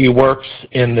 and he works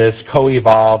in this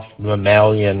co-evolved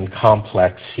mammalian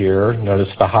complex here.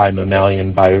 Notice the high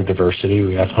mammalian biodiversity.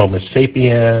 We have Homo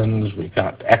sapiens, we've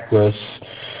got Equus,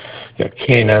 we've got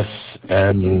Canis,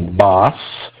 and Bos.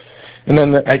 And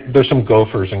then there's some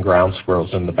gophers and ground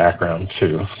squirrels in the background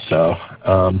too. So,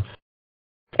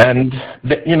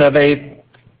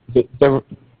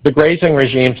 the grazing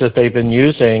regimes that they've been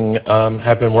using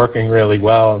have been working really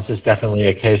well. This is definitely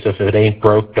a case of if it ain't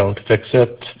broke, don't fix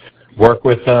it. Work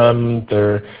with them.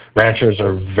 Their ranchers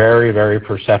are very, very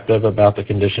perceptive about the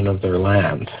condition of their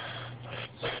land.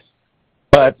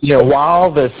 But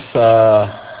while this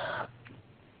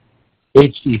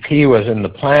HCP was in the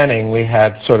planning, we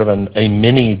had sort of a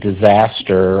mini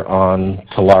disaster on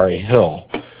Tulare Hill.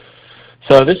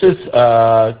 So this is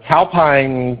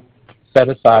Calpine set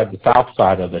aside the south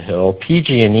side of the hill.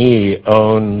 PG&E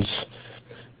owns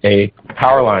a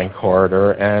power line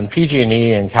corridor, and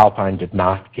PG&E and Calpine did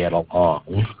not get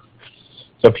along.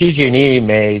 So PG&E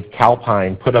made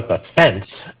Calpine put up a fence,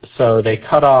 so they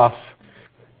cut off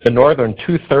the northern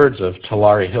two-thirds of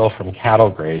Tulare Hill from cattle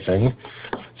grazing.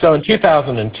 So in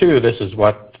 2002, this is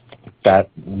what that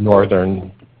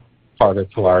northern part of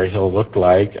Tulare Hill looked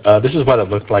like. This is what it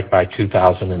looked like by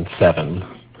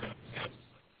 2007.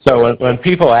 So when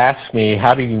people ask me,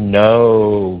 how do you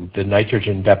know the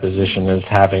nitrogen deposition is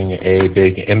having a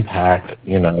big impact,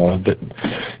 you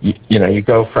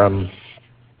go from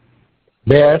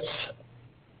this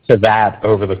to that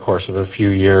over the course of a few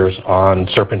years on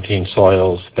serpentine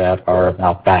soils that are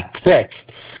about that thick.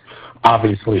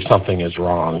 Obviously something is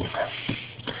wrong.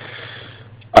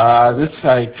 This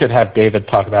I could have David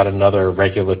talk about another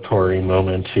regulatory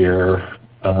moment here,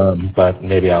 but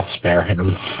maybe I'll spare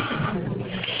him.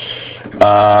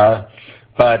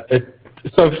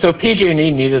 So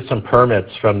PG&E needed some permits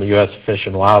from the U.S. Fish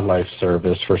and Wildlife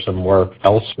Service for some work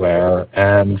elsewhere,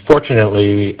 and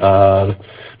fortunately,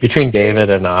 between David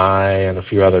and I and a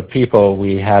few other people,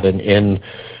 we had an in,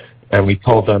 and we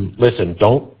told them, listen,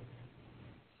 don't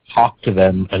talk to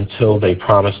them until they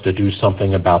promise to do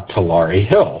something about Tulare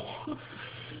Hill.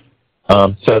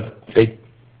 So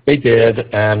they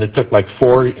did, and it took like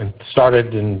it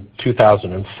started in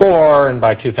 2004, and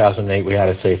by 2008 we had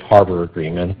a safe harbor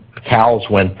agreement. The cows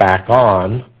went back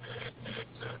on.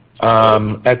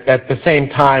 At the same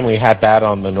time, we had that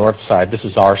on the north side. This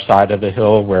is our side of the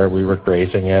hill where we were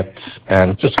grazing it,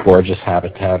 and just gorgeous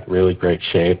habitat, really great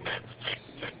shape.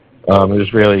 It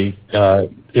was really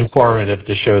informative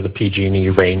to show the PG&E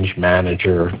range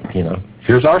manager,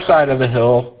 here's our side of the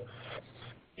hill.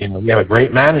 We have a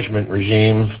great management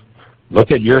regime.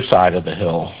 Look at your side of the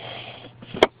hill.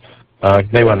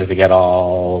 They wanted to get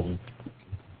all,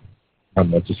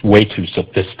 just way too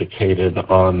sophisticated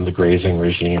on the grazing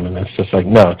regime, and it's just like,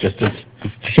 no, just do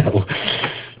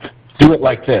it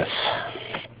like this.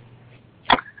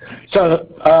 So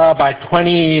by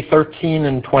 2013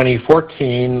 and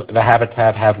 2014, the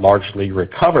habitat had largely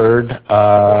recovered,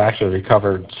 actually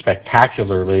recovered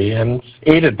spectacularly, and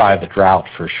aided by the drought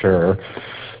for sure.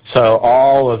 So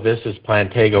all of this is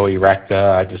Plantago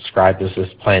erecta. I describe this as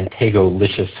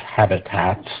Plantago-licious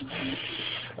habitats.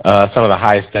 Some of the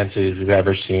highest densities we've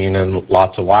ever seen, and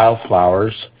lots of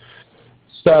wildflowers.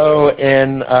 So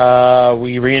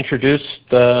we reintroduced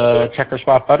the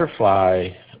Checkerspot butterfly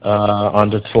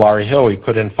onto Tulare Hill. We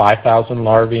put in 5,000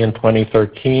 larvae in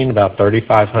 2013, about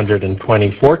 3,500 in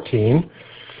 2014.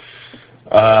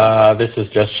 This is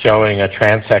just showing a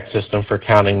transect system for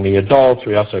counting the adults.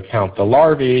 We also count the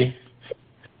larvae.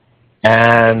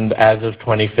 And as of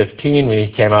 2015,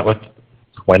 we came out with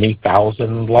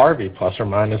 20,000 larvae, plus or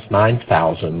minus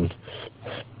 9,000.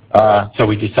 So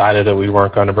we decided that we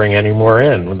weren't going to bring any more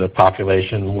in. The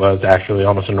population was actually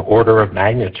almost an order of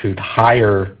magnitude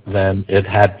higher than it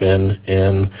had been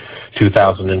in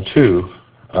 2002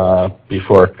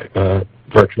 before it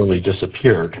virtually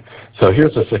disappeared. So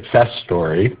here's a success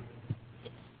story.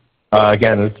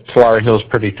 Again, Tulare Hill is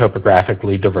pretty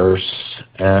topographically diverse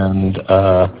and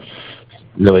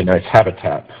really nice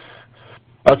habitat.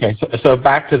 Okay, so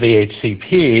back to the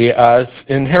HCP. It's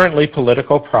inherently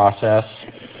political process.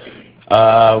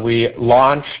 We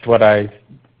launched what I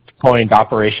coined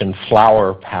Operation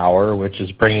Flower Power, which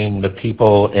is bringing the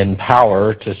people in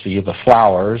power to see the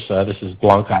flowers. This is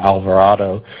Blanca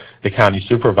Alvarado, the county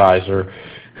supervisor,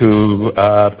 who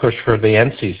pushed for the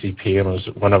NCCP and was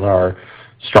one of our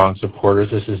strong supporters.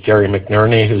 This is Jerry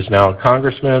McNerney, who's now a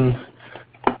congressman.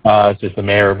 This is the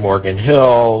mayor of Morgan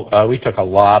Hill. We took a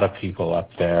lot of people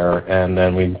up there, and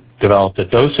then we developed a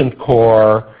docent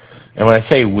corps. And when I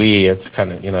say we, it's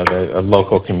kind of, a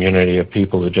local community of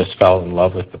people who just fell in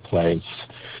love with the place.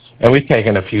 And we've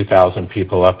taken a few thousand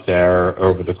people up there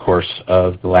over the course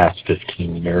of the last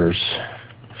 15 years.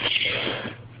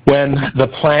 When the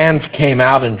plans came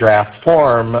out in draft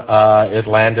form, it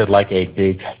landed like a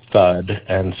big thud,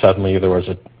 and suddenly there was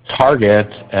a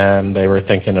target, and they were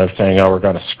thinking of saying, oh, we're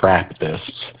going to scrap this.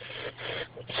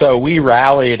 So we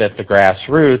rallied at the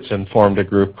grassroots and formed a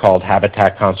group called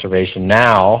Habitat Conservation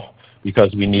Now,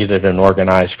 because we needed an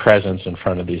organized presence in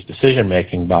front of these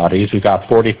decision-making bodies. We got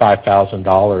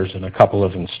 $45,000 in a couple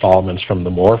of installments from the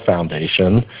Moore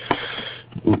Foundation.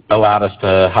 Allowed us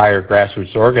to hire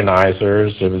grassroots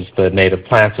organizers. It was the Native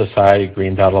Plant Society,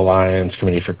 Green Belt Alliance,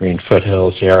 Committee for Green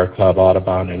Foothills, Sierra Club,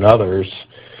 Audubon, and others.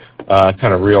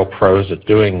 Kind of real pros at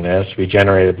doing this. We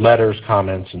generated letters,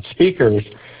 comments, and speakers.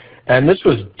 And this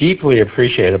was deeply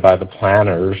appreciated by the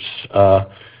planners,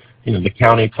 the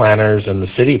county planners and the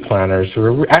city planners who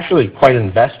were actually quite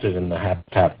invested in the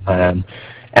habitat plan,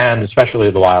 and especially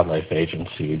the wildlife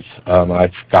agencies.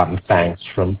 I've gotten thanks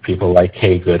from people like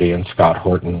Kay Goody and Scott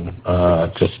Horton,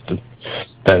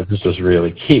 that this was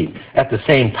really key. At the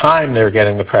same time, they're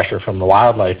getting the pressure from the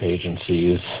wildlife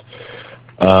agencies.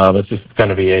 This is going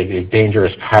to be a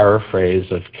dangerous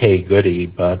paraphrase of Kay Goody,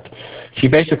 but she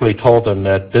basically told them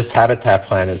that this habitat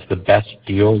plan is the best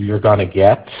deal you're going to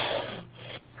get.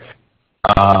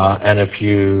 And if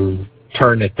you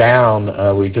turn it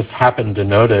down, we just happened to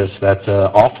notice that's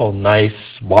an awful nice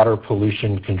water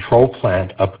pollution control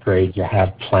plant upgrade you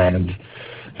have planned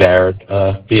there.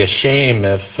 It'd be a shame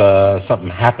if something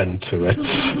happened to it.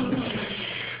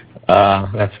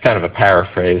 That's kind of a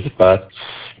paraphrase, but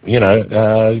she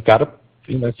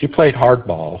played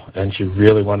hardball, and she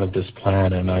really wanted this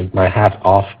plan, and my hat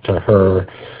off to her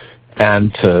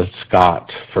and to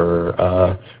Scott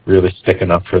for really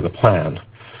sticking up for the plan.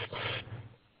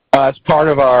 As part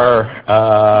of our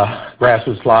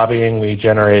grassroots lobbying, we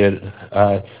generated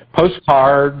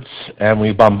postcards, and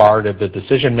we bombarded the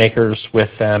decision makers with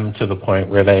them to the point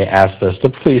where they asked us to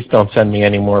please don't send me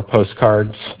any more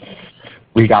postcards.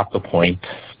 We got the point.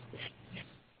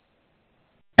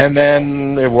 And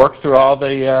then they worked through all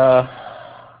the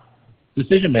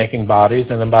decision-making bodies,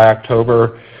 and then by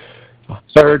October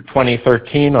 3rd,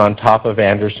 2013, on top of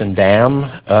Anderson Dam,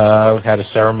 we had a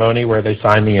ceremony where they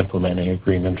signed the implementing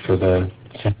agreement for the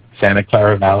Santa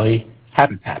Clara Valley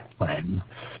Habitat Plan.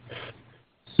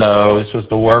 So this was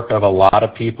the work of a lot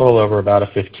of people over about a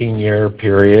 15-year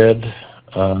period.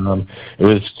 It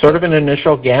was sort of an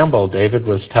initial gamble. David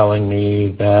was telling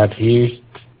me that he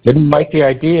didn't like the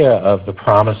idea of the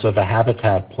promise of a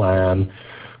habitat plan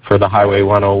for the Highway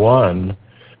 101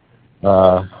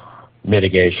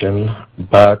 mitigation,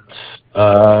 but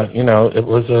it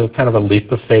was a kind of a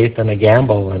leap of faith and a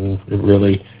gamble, and it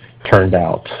really turned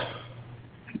out.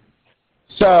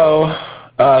 So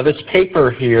this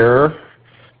paper here,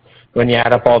 when you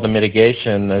add up all the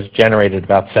mitigation, has generated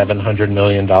about $700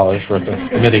 million worth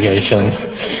of mitigation.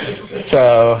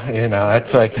 So,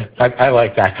 it's like, I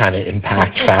like that kind of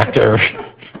impact factor.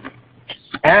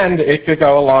 And it could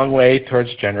go a long way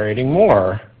towards generating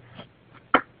more.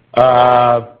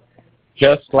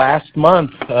 Just last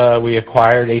month, we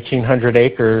acquired 1,800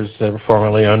 acres that were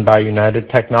formerly owned by United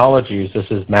Technologies. This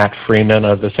is Matt Freeman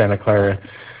of the Santa Clara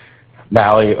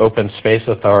Valley Open Space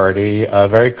Authority, a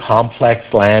very complex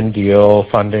land deal,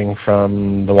 funding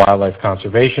from the Wildlife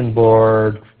Conservation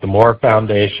Board, the Moore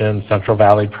Foundation, Central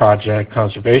Valley Project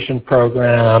Conservation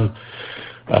Program,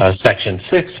 Section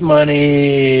 6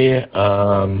 money,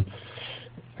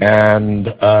 and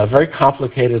a very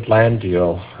complicated land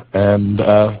deal. And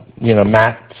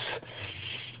Matt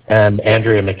and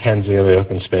Andrea McKenzie of the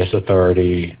Open Space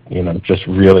Authority, just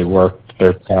really worked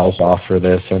their tails off for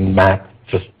this, and Matt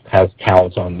just has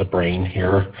cows on the brain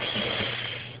here.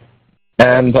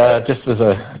 And just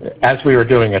as we were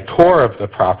doing a tour of the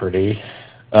property,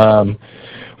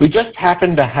 we just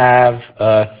happened to have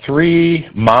 3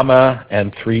 mama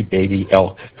and 3 baby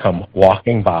elk come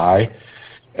walking by.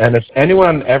 And if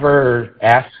anyone ever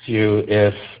asks you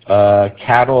if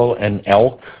cattle and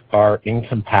elk are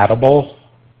incompatible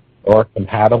or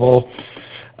compatible,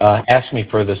 ask me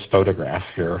for this photograph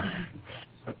here.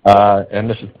 And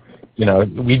this is,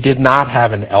 we did not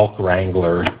have an elk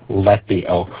wrangler let the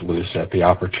elk loose at the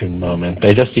opportune moment.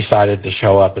 They just decided to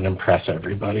show up and impress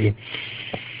everybody.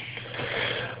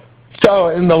 So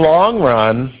in the long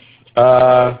run,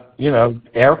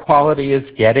 air quality is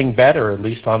getting better, at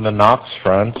least on the NOx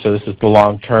front. So this is the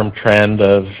long-term trend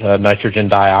of nitrogen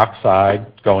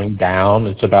dioxide going down.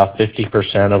 It's about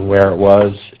 50% of where it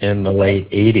was in the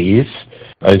late 80s.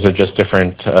 These are just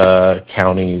different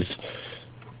counties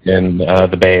in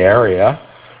the Bay Area.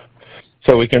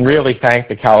 So we can really thank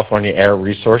the California Air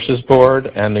Resources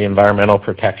Board and the Environmental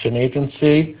Protection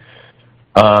Agency.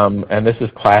 And this is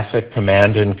classic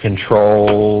command and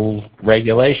control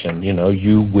regulation.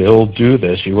 You will do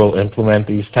this. You will implement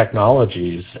these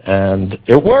technologies. And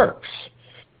it works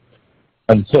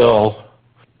until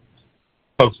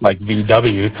folks like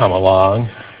VW come along.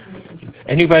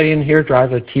 Anybody in here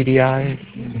drive a TDI?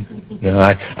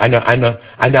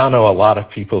 I now know a lot of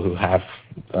people who have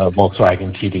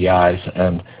Volkswagen TDIs,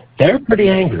 and they're pretty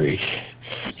angry.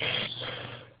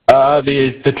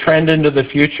 The trend into the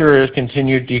future is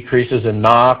continued decreases in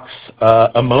NOx.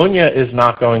 Ammonia is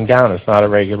not going down. It's not a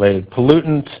regulated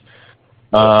pollutant.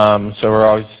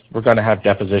 So we're going to have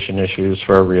deposition issues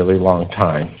for a really long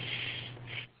time.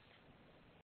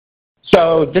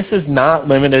 So this is not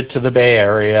limited to the Bay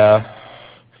Area.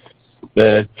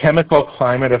 The chemical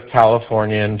climate of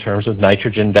California in terms of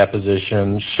nitrogen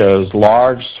deposition shows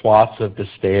large swaths of the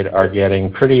state are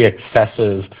getting pretty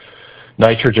excessive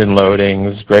nitrogen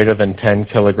loadings, greater than 10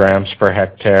 kilograms per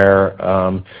hectare.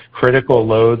 Critical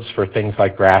loads for things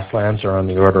like grasslands are on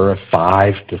the order of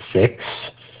 5 to 6.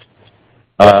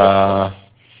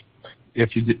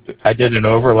 I did an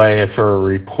overlay for a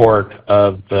report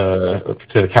to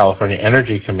the California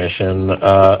Energy Commission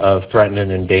of threatened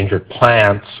and endangered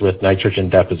plants with nitrogen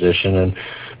deposition, and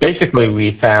basically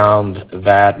we found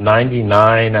that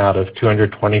 99 out of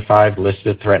 225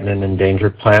 listed threatened and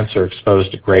endangered plants are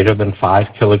exposed to greater than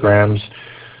 5 kilograms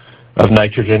of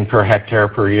nitrogen per hectare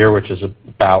per year, which is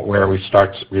about where we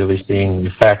start really seeing the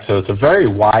effects. So it's a very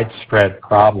widespread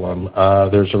problem.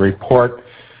 There's a report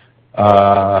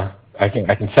I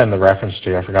can send the reference to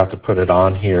you. I forgot to put it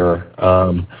on here,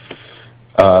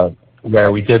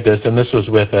 where we did this, and this was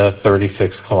with a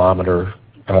 36-kilometer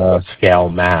scale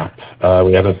map.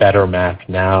 We have a better map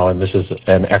now, and this is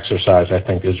an exercise I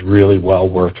think is really well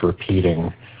worth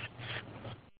repeating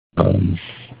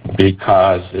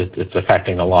because it's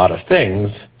affecting a lot of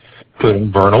things,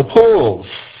 including vernal pools.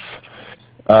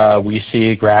 We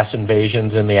see grass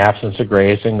invasions in the absence of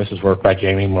grazing. This is work by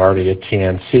Jamie Marty at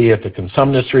TNC at the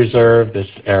Consumnes Reserve. This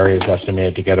area is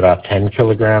estimated to get about 10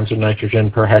 kilograms of nitrogen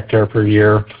per hectare per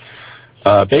year.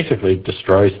 Basically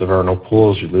destroys the vernal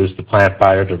pools. You lose the plant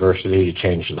biodiversity. You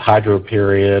change the hydro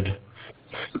period.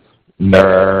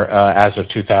 As of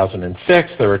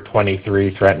 2006, there were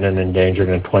 23 threatened and endangered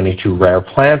and 22 rare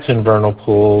plants in vernal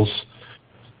pools.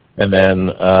 And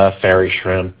then fairy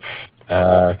shrimp,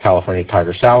 California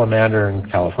tiger salamander, and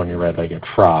California red-legged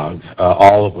frog,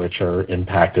 all of which are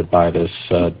impacted by this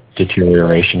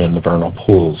deterioration in the vernal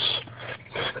pools.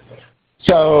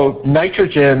 So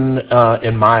nitrogen,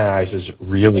 in my eyes, is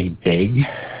really big,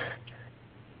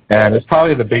 and it's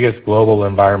probably the biggest global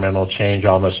environmental change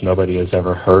almost nobody has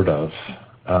ever heard of.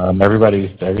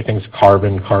 Everything's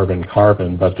carbon, carbon,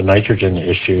 carbon, but the nitrogen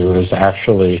issue is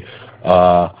actually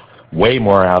way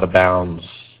more out of bounds.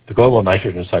 The global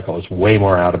nitrogen cycle is way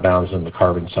more out of bounds than the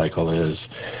carbon cycle is,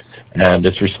 and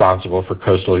it's responsible for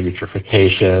coastal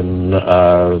eutrophication,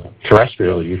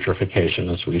 terrestrial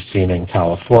eutrophication, as we've seen in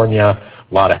California,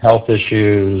 a lot of health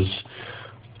issues,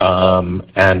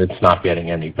 and it's not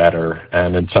getting any better.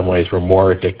 And in some ways, we're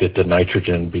more addicted to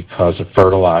nitrogen because of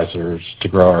fertilizers to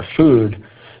grow our food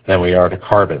than we are to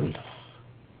carbon.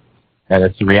 And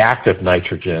it's reactive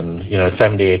nitrogen.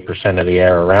 78% of the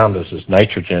air around us is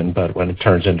nitrogen, but when it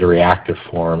turns into reactive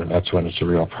form, that's when it's a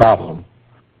real problem.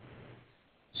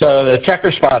 So the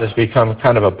Checkerspot has become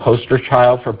kind of a poster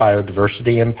child for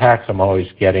biodiversity impacts. I'm always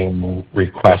getting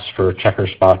requests for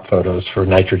Checkerspot photos for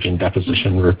nitrogen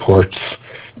deposition reports.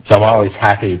 So I'm always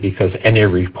happy because any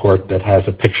report that has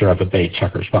a picture of a bay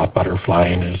Checkerspot butterfly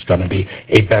in it is going to be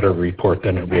a better report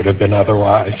than it would have been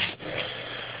otherwise.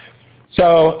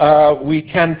 So we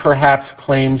can perhaps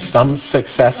claim some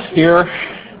success here,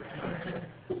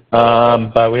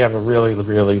 but we have a really,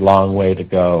 really long way to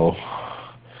go.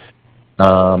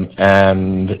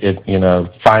 And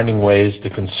finding ways to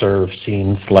conserve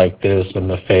scenes like this in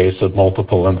the face of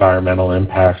multiple environmental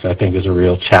impacts, I think, is a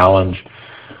real challenge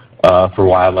for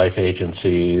wildlife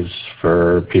agencies,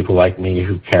 for people like me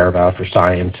who care about, for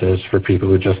scientists, for people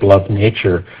who just love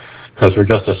nature. Because we're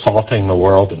just assaulting the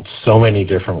world in so many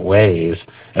different ways,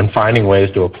 and finding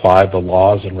ways to apply the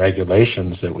laws and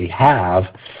regulations that we have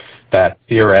that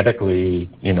theoretically,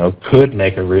 could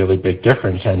make a really big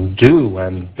difference and do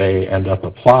when they end up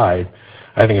applied,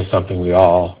 I think is something we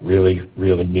all really,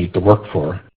 really need to work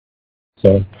for.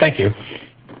 So, thank you.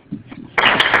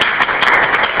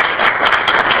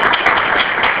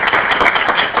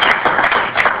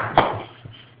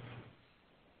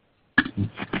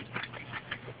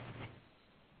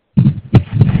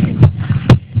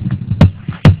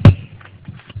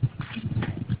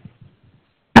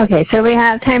 Okay, so we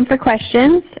have time for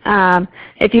questions.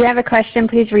 If you have a question,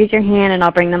 please raise your hand and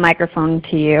I'll bring the microphone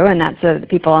to you, and that's so that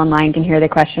people online can hear the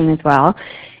question as well.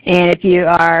 And if you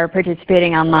are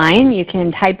participating online, you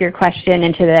can type your question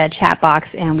into the chat box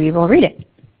and we will read it.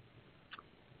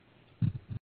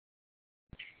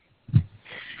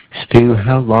 Stu,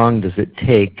 how long does it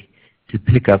take to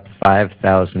pick up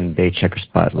 5,000 bay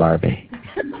checkerspot larvae?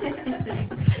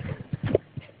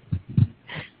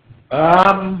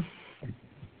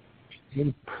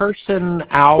 In-person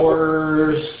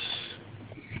hours,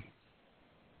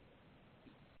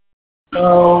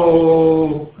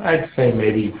 I'd say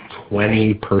maybe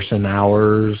 20 person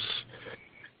hours.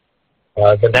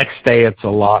 The next day it's a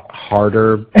lot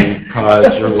harder because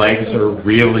your legs are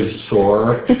really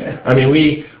sore. I mean,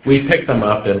 we pick them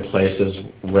up in places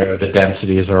where the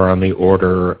densities are on the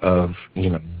order of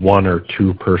 1 or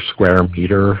 2 per square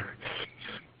meter.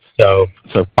 So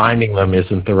finding them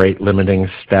isn't the rate limiting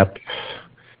step.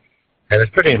 And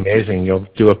it's pretty amazing. You'll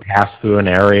do a pass through an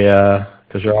area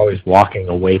because you're always walking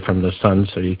away from the sun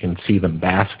so you can see them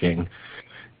basking.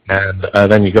 And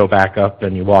then you go back up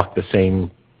and you walk the same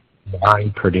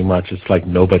line pretty much. It's like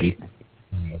nobody,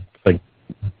 it's like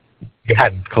you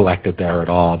hadn't collected there at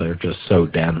all. They're just so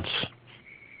dense.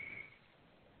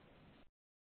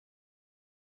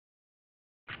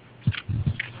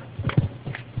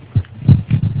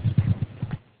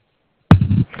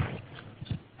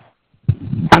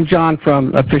 I'm John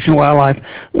from Fish and Wildlife.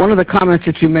 One of the comments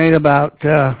that you made about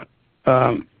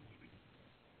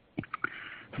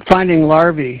finding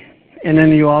larvae, and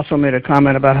then you also made a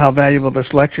comment about how valuable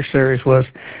this lecture series was.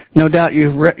 No doubt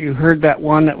you heard that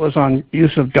one that was on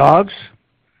use of dogs.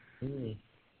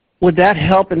 Would that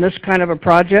help in this kind of a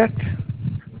project?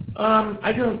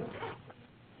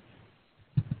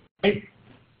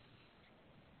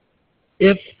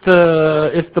 If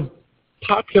the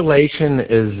population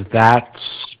is that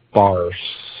sparse,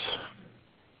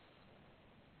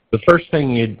 the first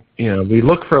thing we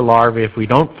look for larvae. If we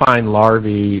don't find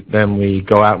larvae, then we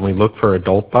go out and we look for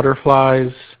adult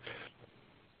butterflies.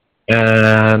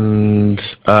 And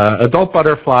adult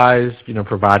butterflies,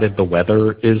 provided the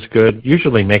weather is good,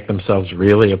 usually make themselves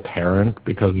really apparent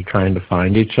because they're trying to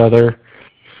find each other.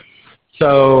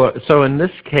 So in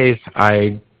this case,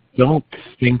 I don't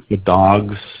think the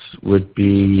dogs would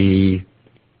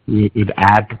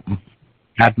add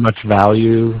much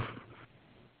value.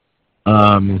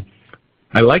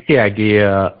 I like the idea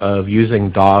of using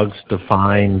dogs to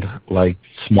find like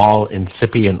small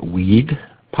incipient weed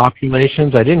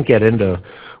populations. I didn't get into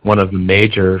one of the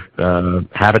major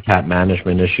habitat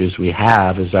management issues we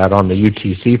have is that on the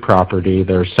UTC property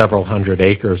there's several hundred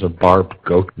acres of barbed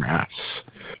goat grass,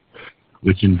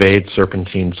 which invades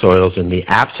serpentine soils in the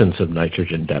absence of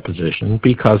nitrogen deposition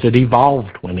because it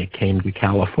evolved when it came to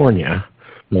California.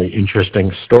 Very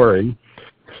interesting story.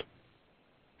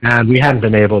 And we hadn't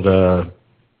been able to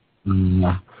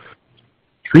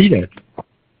treat it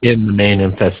in the main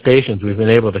infestations. We've been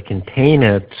able to contain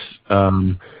it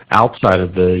outside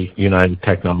of the United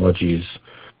Technologies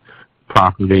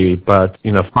property, but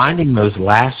finding those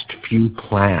last few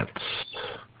plants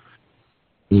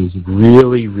is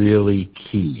really, really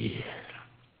key.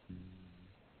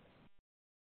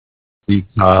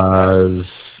 Because,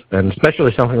 and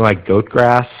especially something like goat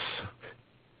grass,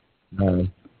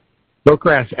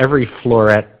 every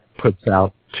floret puts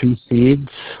out 2 seeds,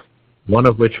 one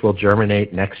of which will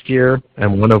germinate next year,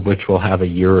 and one of which will have a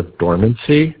year of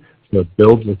dormancy. So it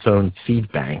builds its own seed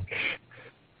bank.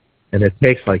 And it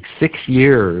takes like 6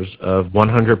 years of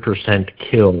 100%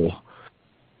 kill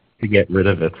to get rid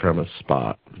of it from a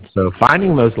spot. So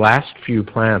finding those last few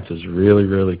plants is really,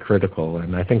 really critical,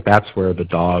 and I think that's where the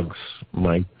dogs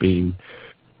might be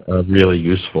really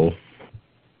useful.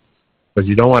 Because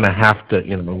you don't want to have to,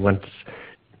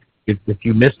 if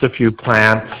you missed a few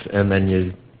plants and then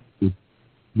you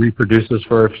reproduce this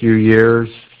for a few years,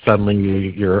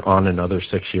 suddenly you're on another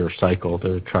 6-year cycle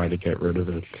to try to get rid of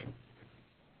it.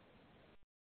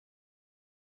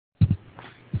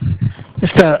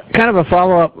 Just kind of a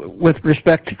follow-up with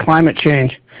respect to climate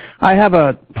change. I have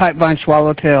a pipevine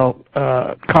swallowtail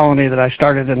colony that I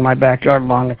started in my backyard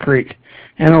along the creek.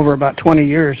 And over about 20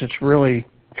 years, it's really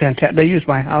fantastic. They use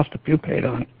my house to pupate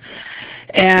on.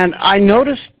 And I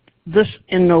noticed this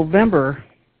in November,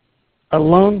 a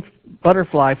lone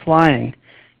butterfly flying.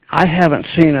 I haven't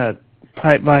seen a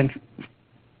pipevine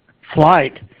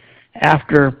flight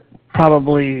after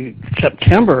probably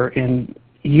September in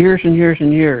years and years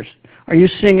and years. Are you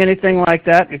seeing anything like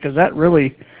that? Because that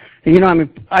really,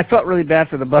 I felt really bad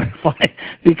for the butterfly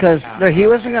because he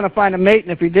wasn't going to find a mate,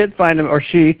 and if he did find him or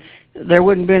she, there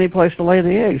wouldn't be any place to lay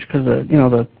the eggs because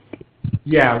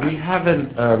Yeah, we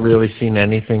haven't really seen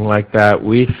anything like that.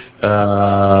 We've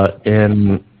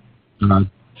in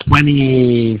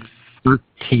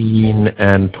 2013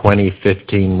 and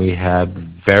 2015 we had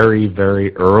very,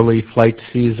 very early flight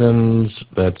seasons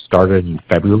that started in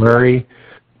February,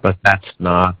 but that's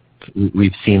not.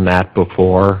 We've seen that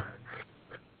before.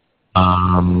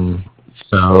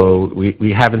 So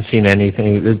we haven't seen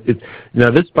anything.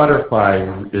 This butterfly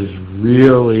is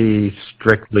really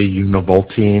strictly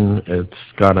univoltine. It's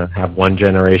going to have one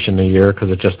generation a year because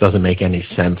it just doesn't make any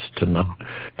sense to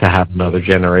have another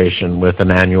generation with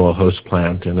an annual host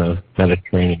plant in a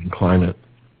Mediterranean climate.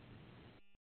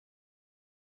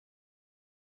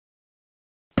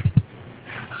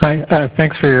 Hi,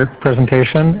 thanks for your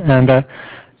presentation. And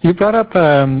you brought up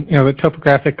the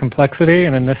topographic complexity,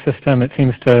 and in this system it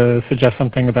seems to suggest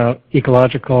something about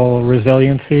ecological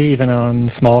resiliency even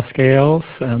on small scales.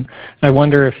 I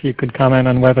wonder if you could comment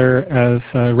on whether, as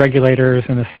regulators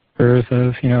and assessors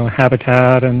of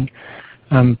habitat and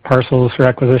parcels for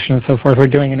acquisition and so forth, we're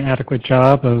doing an adequate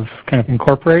job of kind of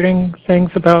incorporating things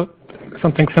about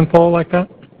something simple like that.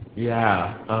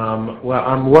 Yeah, well,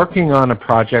 I'm working on a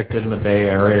project in the Bay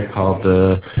Area called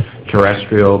the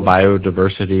Terrestrial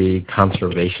Biodiversity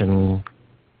Conservation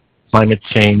Climate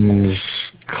Change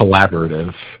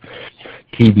Collaborative,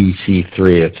 TBC3.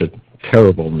 It's a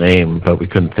terrible name, but we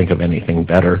couldn't think of anything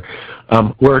better.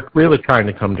 We're really trying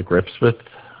to come to grips with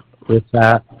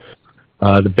that.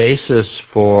 The basis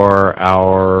for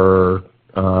our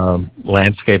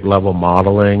landscape level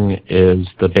modeling is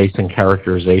the basin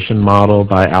characterization model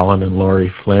by Alan and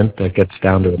Laurie Flint that gets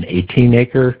down to an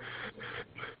 18-acre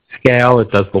scale.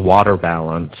 It does the water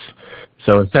balance.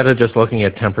 So instead of just looking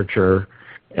at temperature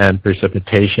and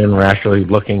precipitation, we're actually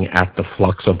looking at the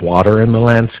flux of water in the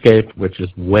landscape, which is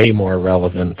way more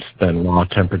relevant than raw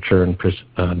temperature and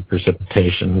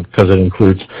precipitation because it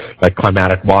includes like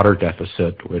climatic water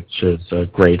deficit, which is a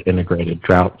great integrated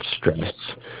drought stress.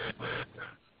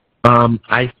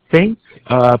 I think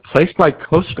a place like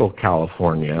coastal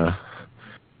California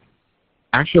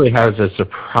actually has a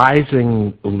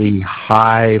surprisingly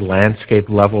high landscape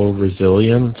level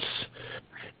resilience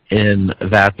in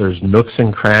that there's nooks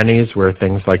and crannies where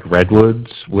things like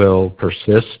redwoods will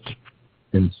persist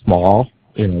in small.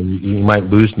 You might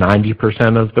lose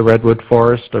 90% of the redwood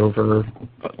forest over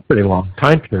a pretty long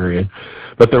time period,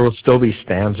 but there will still be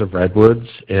stands of redwoods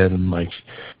in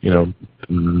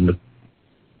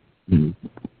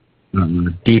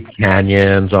deep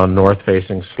canyons on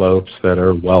north-facing slopes that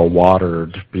are well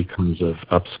watered because of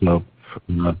upslope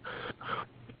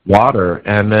water.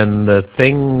 And then the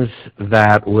things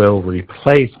that will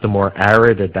replace the more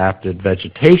arid adapted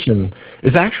vegetation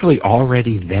is actually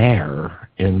already there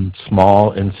in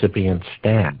small incipient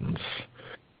stands.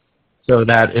 So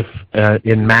that if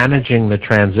in managing the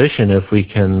transition, if we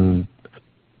can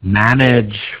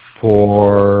manage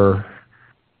for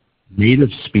native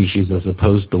species as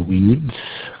opposed to weeds,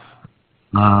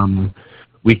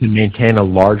 we can maintain a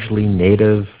largely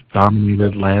native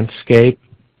dominated landscape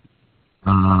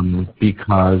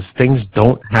because things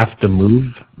don't have to move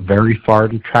very far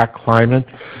to track climate.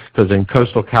 Because in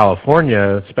coastal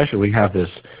California, especially, we have this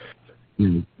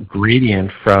gradient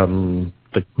from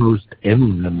the coast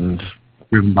inland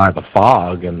driven by the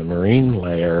fog and the marine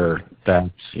layer that's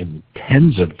in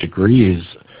tens of degrees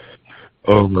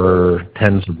over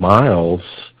tens of miles,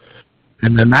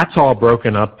 and then that's all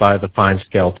broken up by the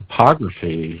fine-scale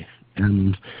topography.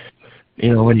 And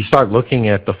when you start looking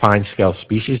at the fine-scale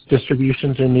species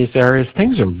distributions in these areas,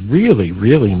 things are really,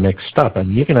 really mixed up. I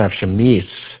mean, you can have chamise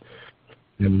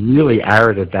and really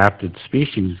arid adapted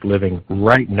species living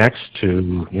right next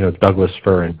to Douglas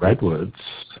fir and redwoods.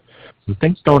 So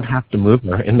things don't have to move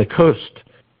there. In the coast,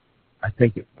 I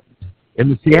think in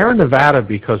the Sierra Nevada,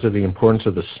 because of the importance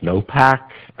of the snowpack,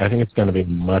 I think it's going to be a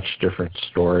much different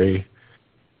story.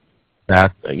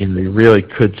 That you really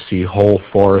could see whole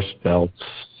forest belts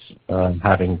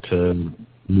having to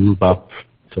move up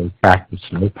to track the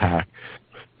snowpack.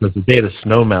 Because the date of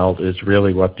snowmelt is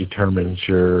really what determines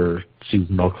your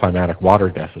seasonal climatic water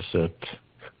deficit.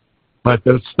 But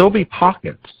there'll still be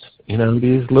pockets,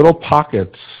 these little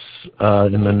pockets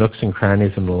in the nooks and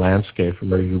crannies in the landscape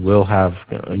where you will have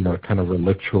kind of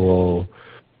relictual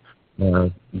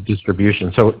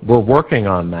distribution. So we're working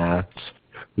on that.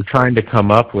 We're trying to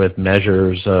come up with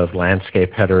measures of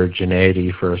landscape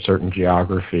heterogeneity for a certain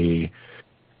geography,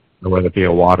 whether it be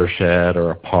a watershed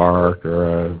or a park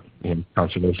or a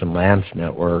conservation lands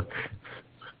network,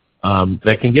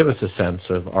 that can give us a sense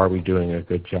of, are we doing a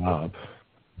good job?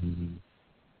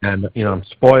 And I'm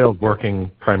spoiled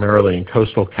working primarily in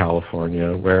coastal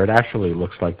California, where it actually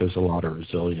looks like there's a lot of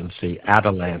resiliency at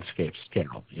a landscape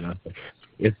scale.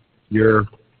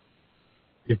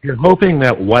 If you're hoping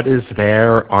that what is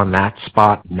there on that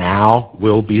spot now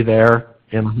will be there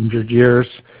in 100 years,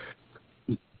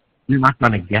 you're not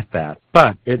going to get that.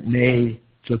 But it may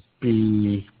just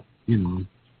be,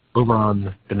 over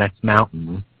on the next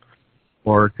mountain,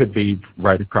 or it could be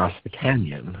right across the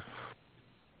canyon.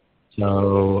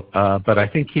 So, but I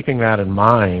think keeping that in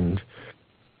mind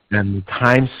and the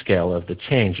time scale of the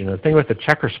change. And the thing with the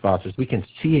checker spots is we can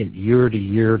see it year to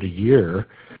year to year.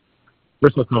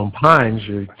 Bristlecone pines,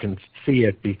 you can see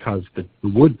it because the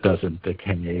wood doesn't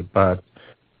decay, but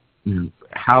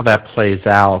how that plays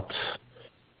out,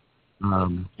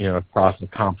 across a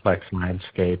complex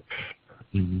landscape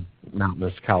in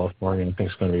mountainous California, I think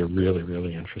is going to be a really,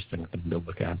 really interesting thing to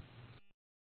look at.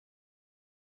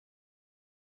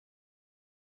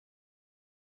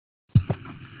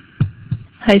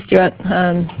 Hi, Stuart.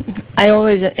 I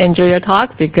always enjoy your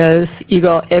talk because you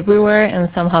go everywhere and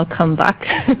somehow come back.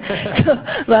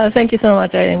 Well, thank you so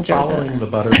much. I enjoyed it. Following the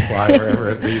butterfly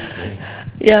wherever it leads me.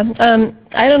 Yeah,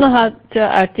 I don't know how to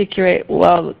articulate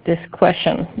well this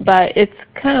question, but it's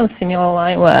kind of similar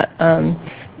line what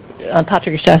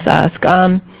Patrick just asked.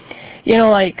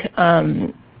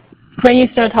 When you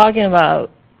start talking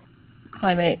about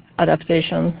climate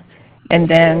adaptation, and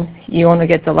then you want to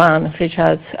get the land which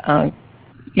has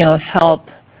help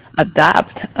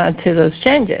adapt to those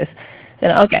changes,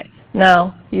 then okay,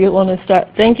 now you want to start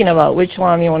thinking about which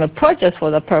one you want to purchase for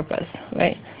the purpose,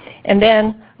 right? And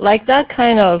then like that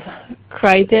kind of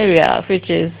criteria, which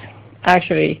is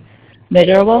actually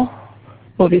measurable,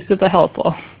 will be super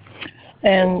helpful.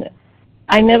 And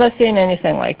I never seen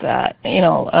anything like that,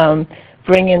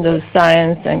 bringing those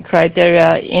science and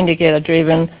criteria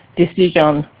indicator-driven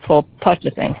decision for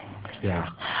purchasing. Yeah.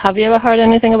 Have you ever heard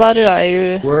anything about it? Are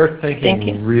you We're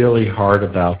thinking really hard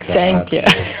about that. Thank you.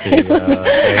 With the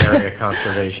Bay Area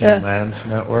Conservation Lands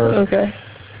Network. Okay.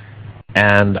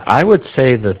 And I would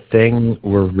say the thing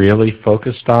we're really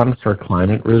focused on for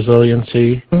climate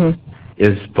resiliency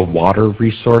is the water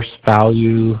resource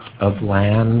value of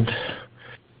land,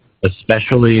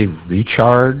 especially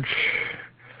recharge,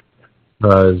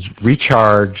 because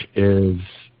recharge is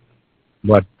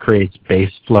what creates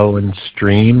base flow in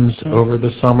streams over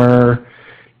the summer.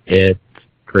 It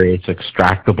creates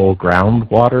extractable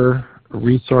groundwater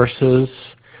resources,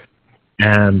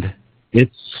 and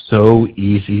it's so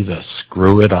easy to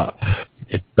screw it up.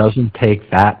 It doesn't take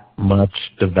that much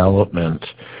development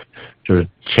to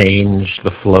change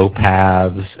the flow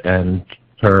paths and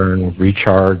turn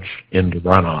recharge into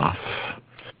runoff.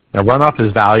 Now, runoff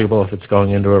is valuable if it's going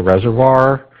into a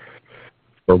reservoir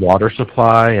for water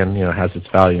supply and has its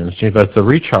value in the stream, but it's the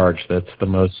recharge that's the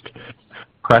most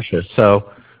precious.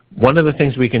 So one of the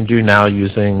things we can do now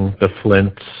using the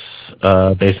Flint's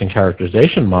basin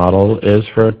characterization model is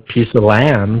for a piece of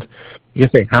land, you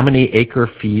can say how many acre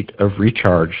feet of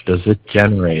recharge does it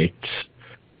generate,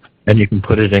 and you can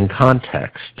put it in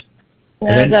context.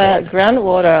 And the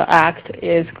Groundwater Act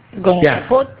is going to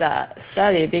support that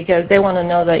study because they want to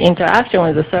know the interaction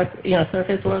with the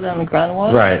surface water and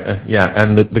groundwater. Right. Yeah.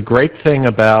 And the great thing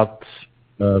about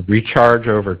recharge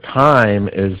over time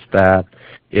is that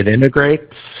it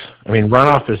integrates. I mean,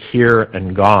 runoff is here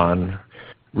and gone.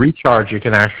 Recharge, you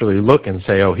can actually look and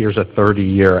say, oh, here's a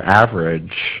 30-year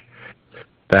average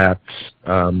that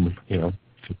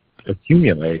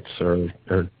accumulates or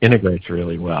integrates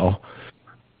really well.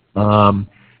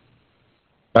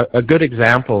 A good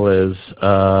example is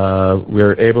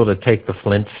we're able to take the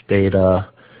Flint's data,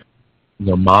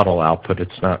 model output.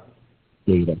 It's not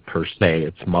data per se,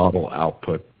 it's model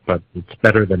output, but it's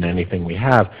better than anything we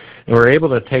have. And we're able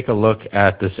to take a look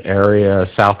at this area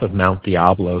south of Mount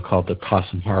Diablo called the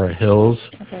Tasumara Hills.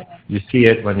 Okay. You see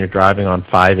it when you're driving on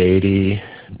 580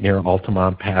 near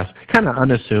Altamont Pass, kind of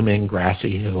unassuming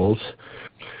grassy hills.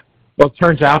 Well, it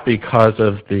turns out because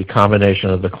of the combination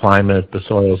of the climate, the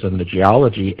soils, and the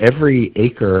geology, every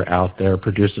acre out there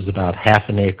produces about half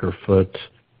an acre foot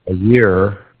a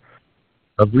year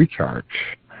of recharge.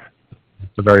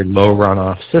 It's a very low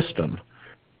runoff system.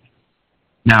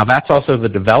 Now, that's also the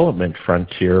development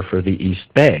frontier for the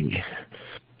East Bay.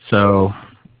 So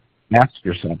ask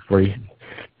yourself,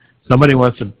 somebody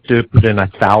wants to put in a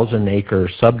 1,000-acre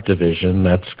subdivision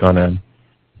that's going to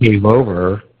pave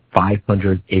over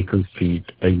 500 acre feet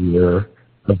a year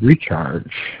of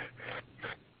recharge.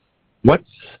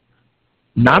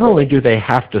 Not only do they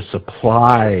have to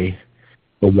supply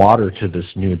the water to this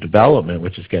new development,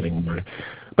 which is getting more,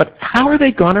 but how are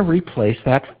they going to replace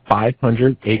that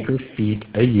 500 acre feet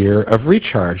a year of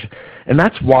recharge? And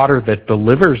that's water that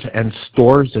delivers and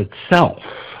stores itself.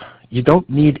 You don't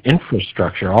need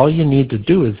infrastructure. All you need to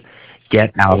do is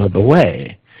get out of the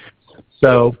way.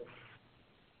 So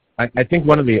I think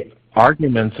one of the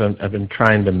arguments I've been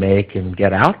trying to make and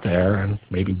get out there, and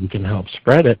maybe we can help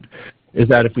spread it, is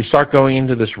that if we start going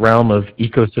into this realm of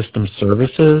ecosystem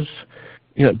services,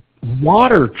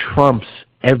 water trumps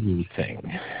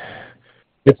everything.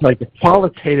 it's like a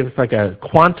qualitative, it's like a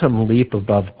quantum leap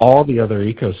above all the other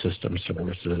ecosystem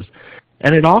services.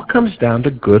 And it all comes down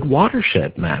to good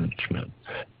watershed management.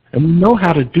 And we know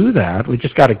how to do that. We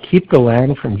just got to keep the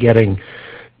land from getting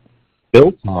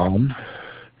built on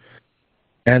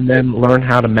and then learn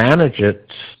how to manage it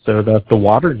so that the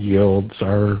water yields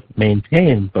are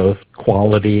maintained, both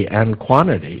quality and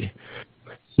quantity.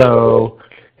 So,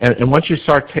 and once you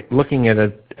start looking at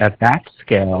it at that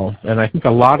scale, and I think a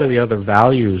lot of the other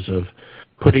values of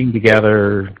putting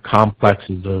together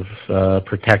complexes of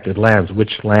protected lands,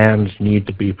 which lands need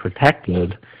to be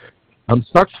protected,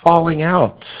 starts falling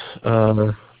out.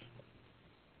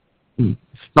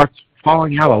 Starts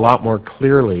falling out a lot more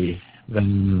clearly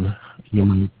than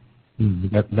than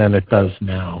it does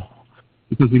now,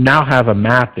 because we now have a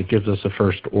map that gives us a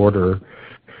first order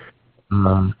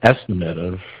estimate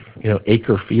of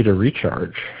acre feet of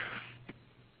recharge.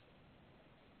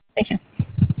 Thank you.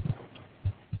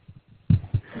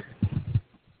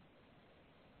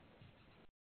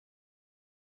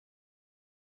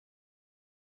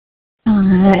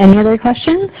 Any other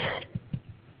questions?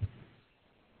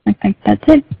 I think that's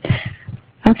it.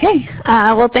 Okay.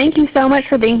 Well, thank you so much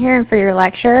for being here and for your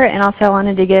lecture. And also I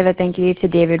wanted to give a thank you to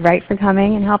David Wright for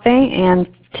coming and helping, and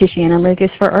to Shannon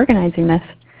Lucas for organizing this.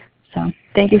 So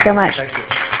thank you so much. Thank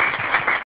you.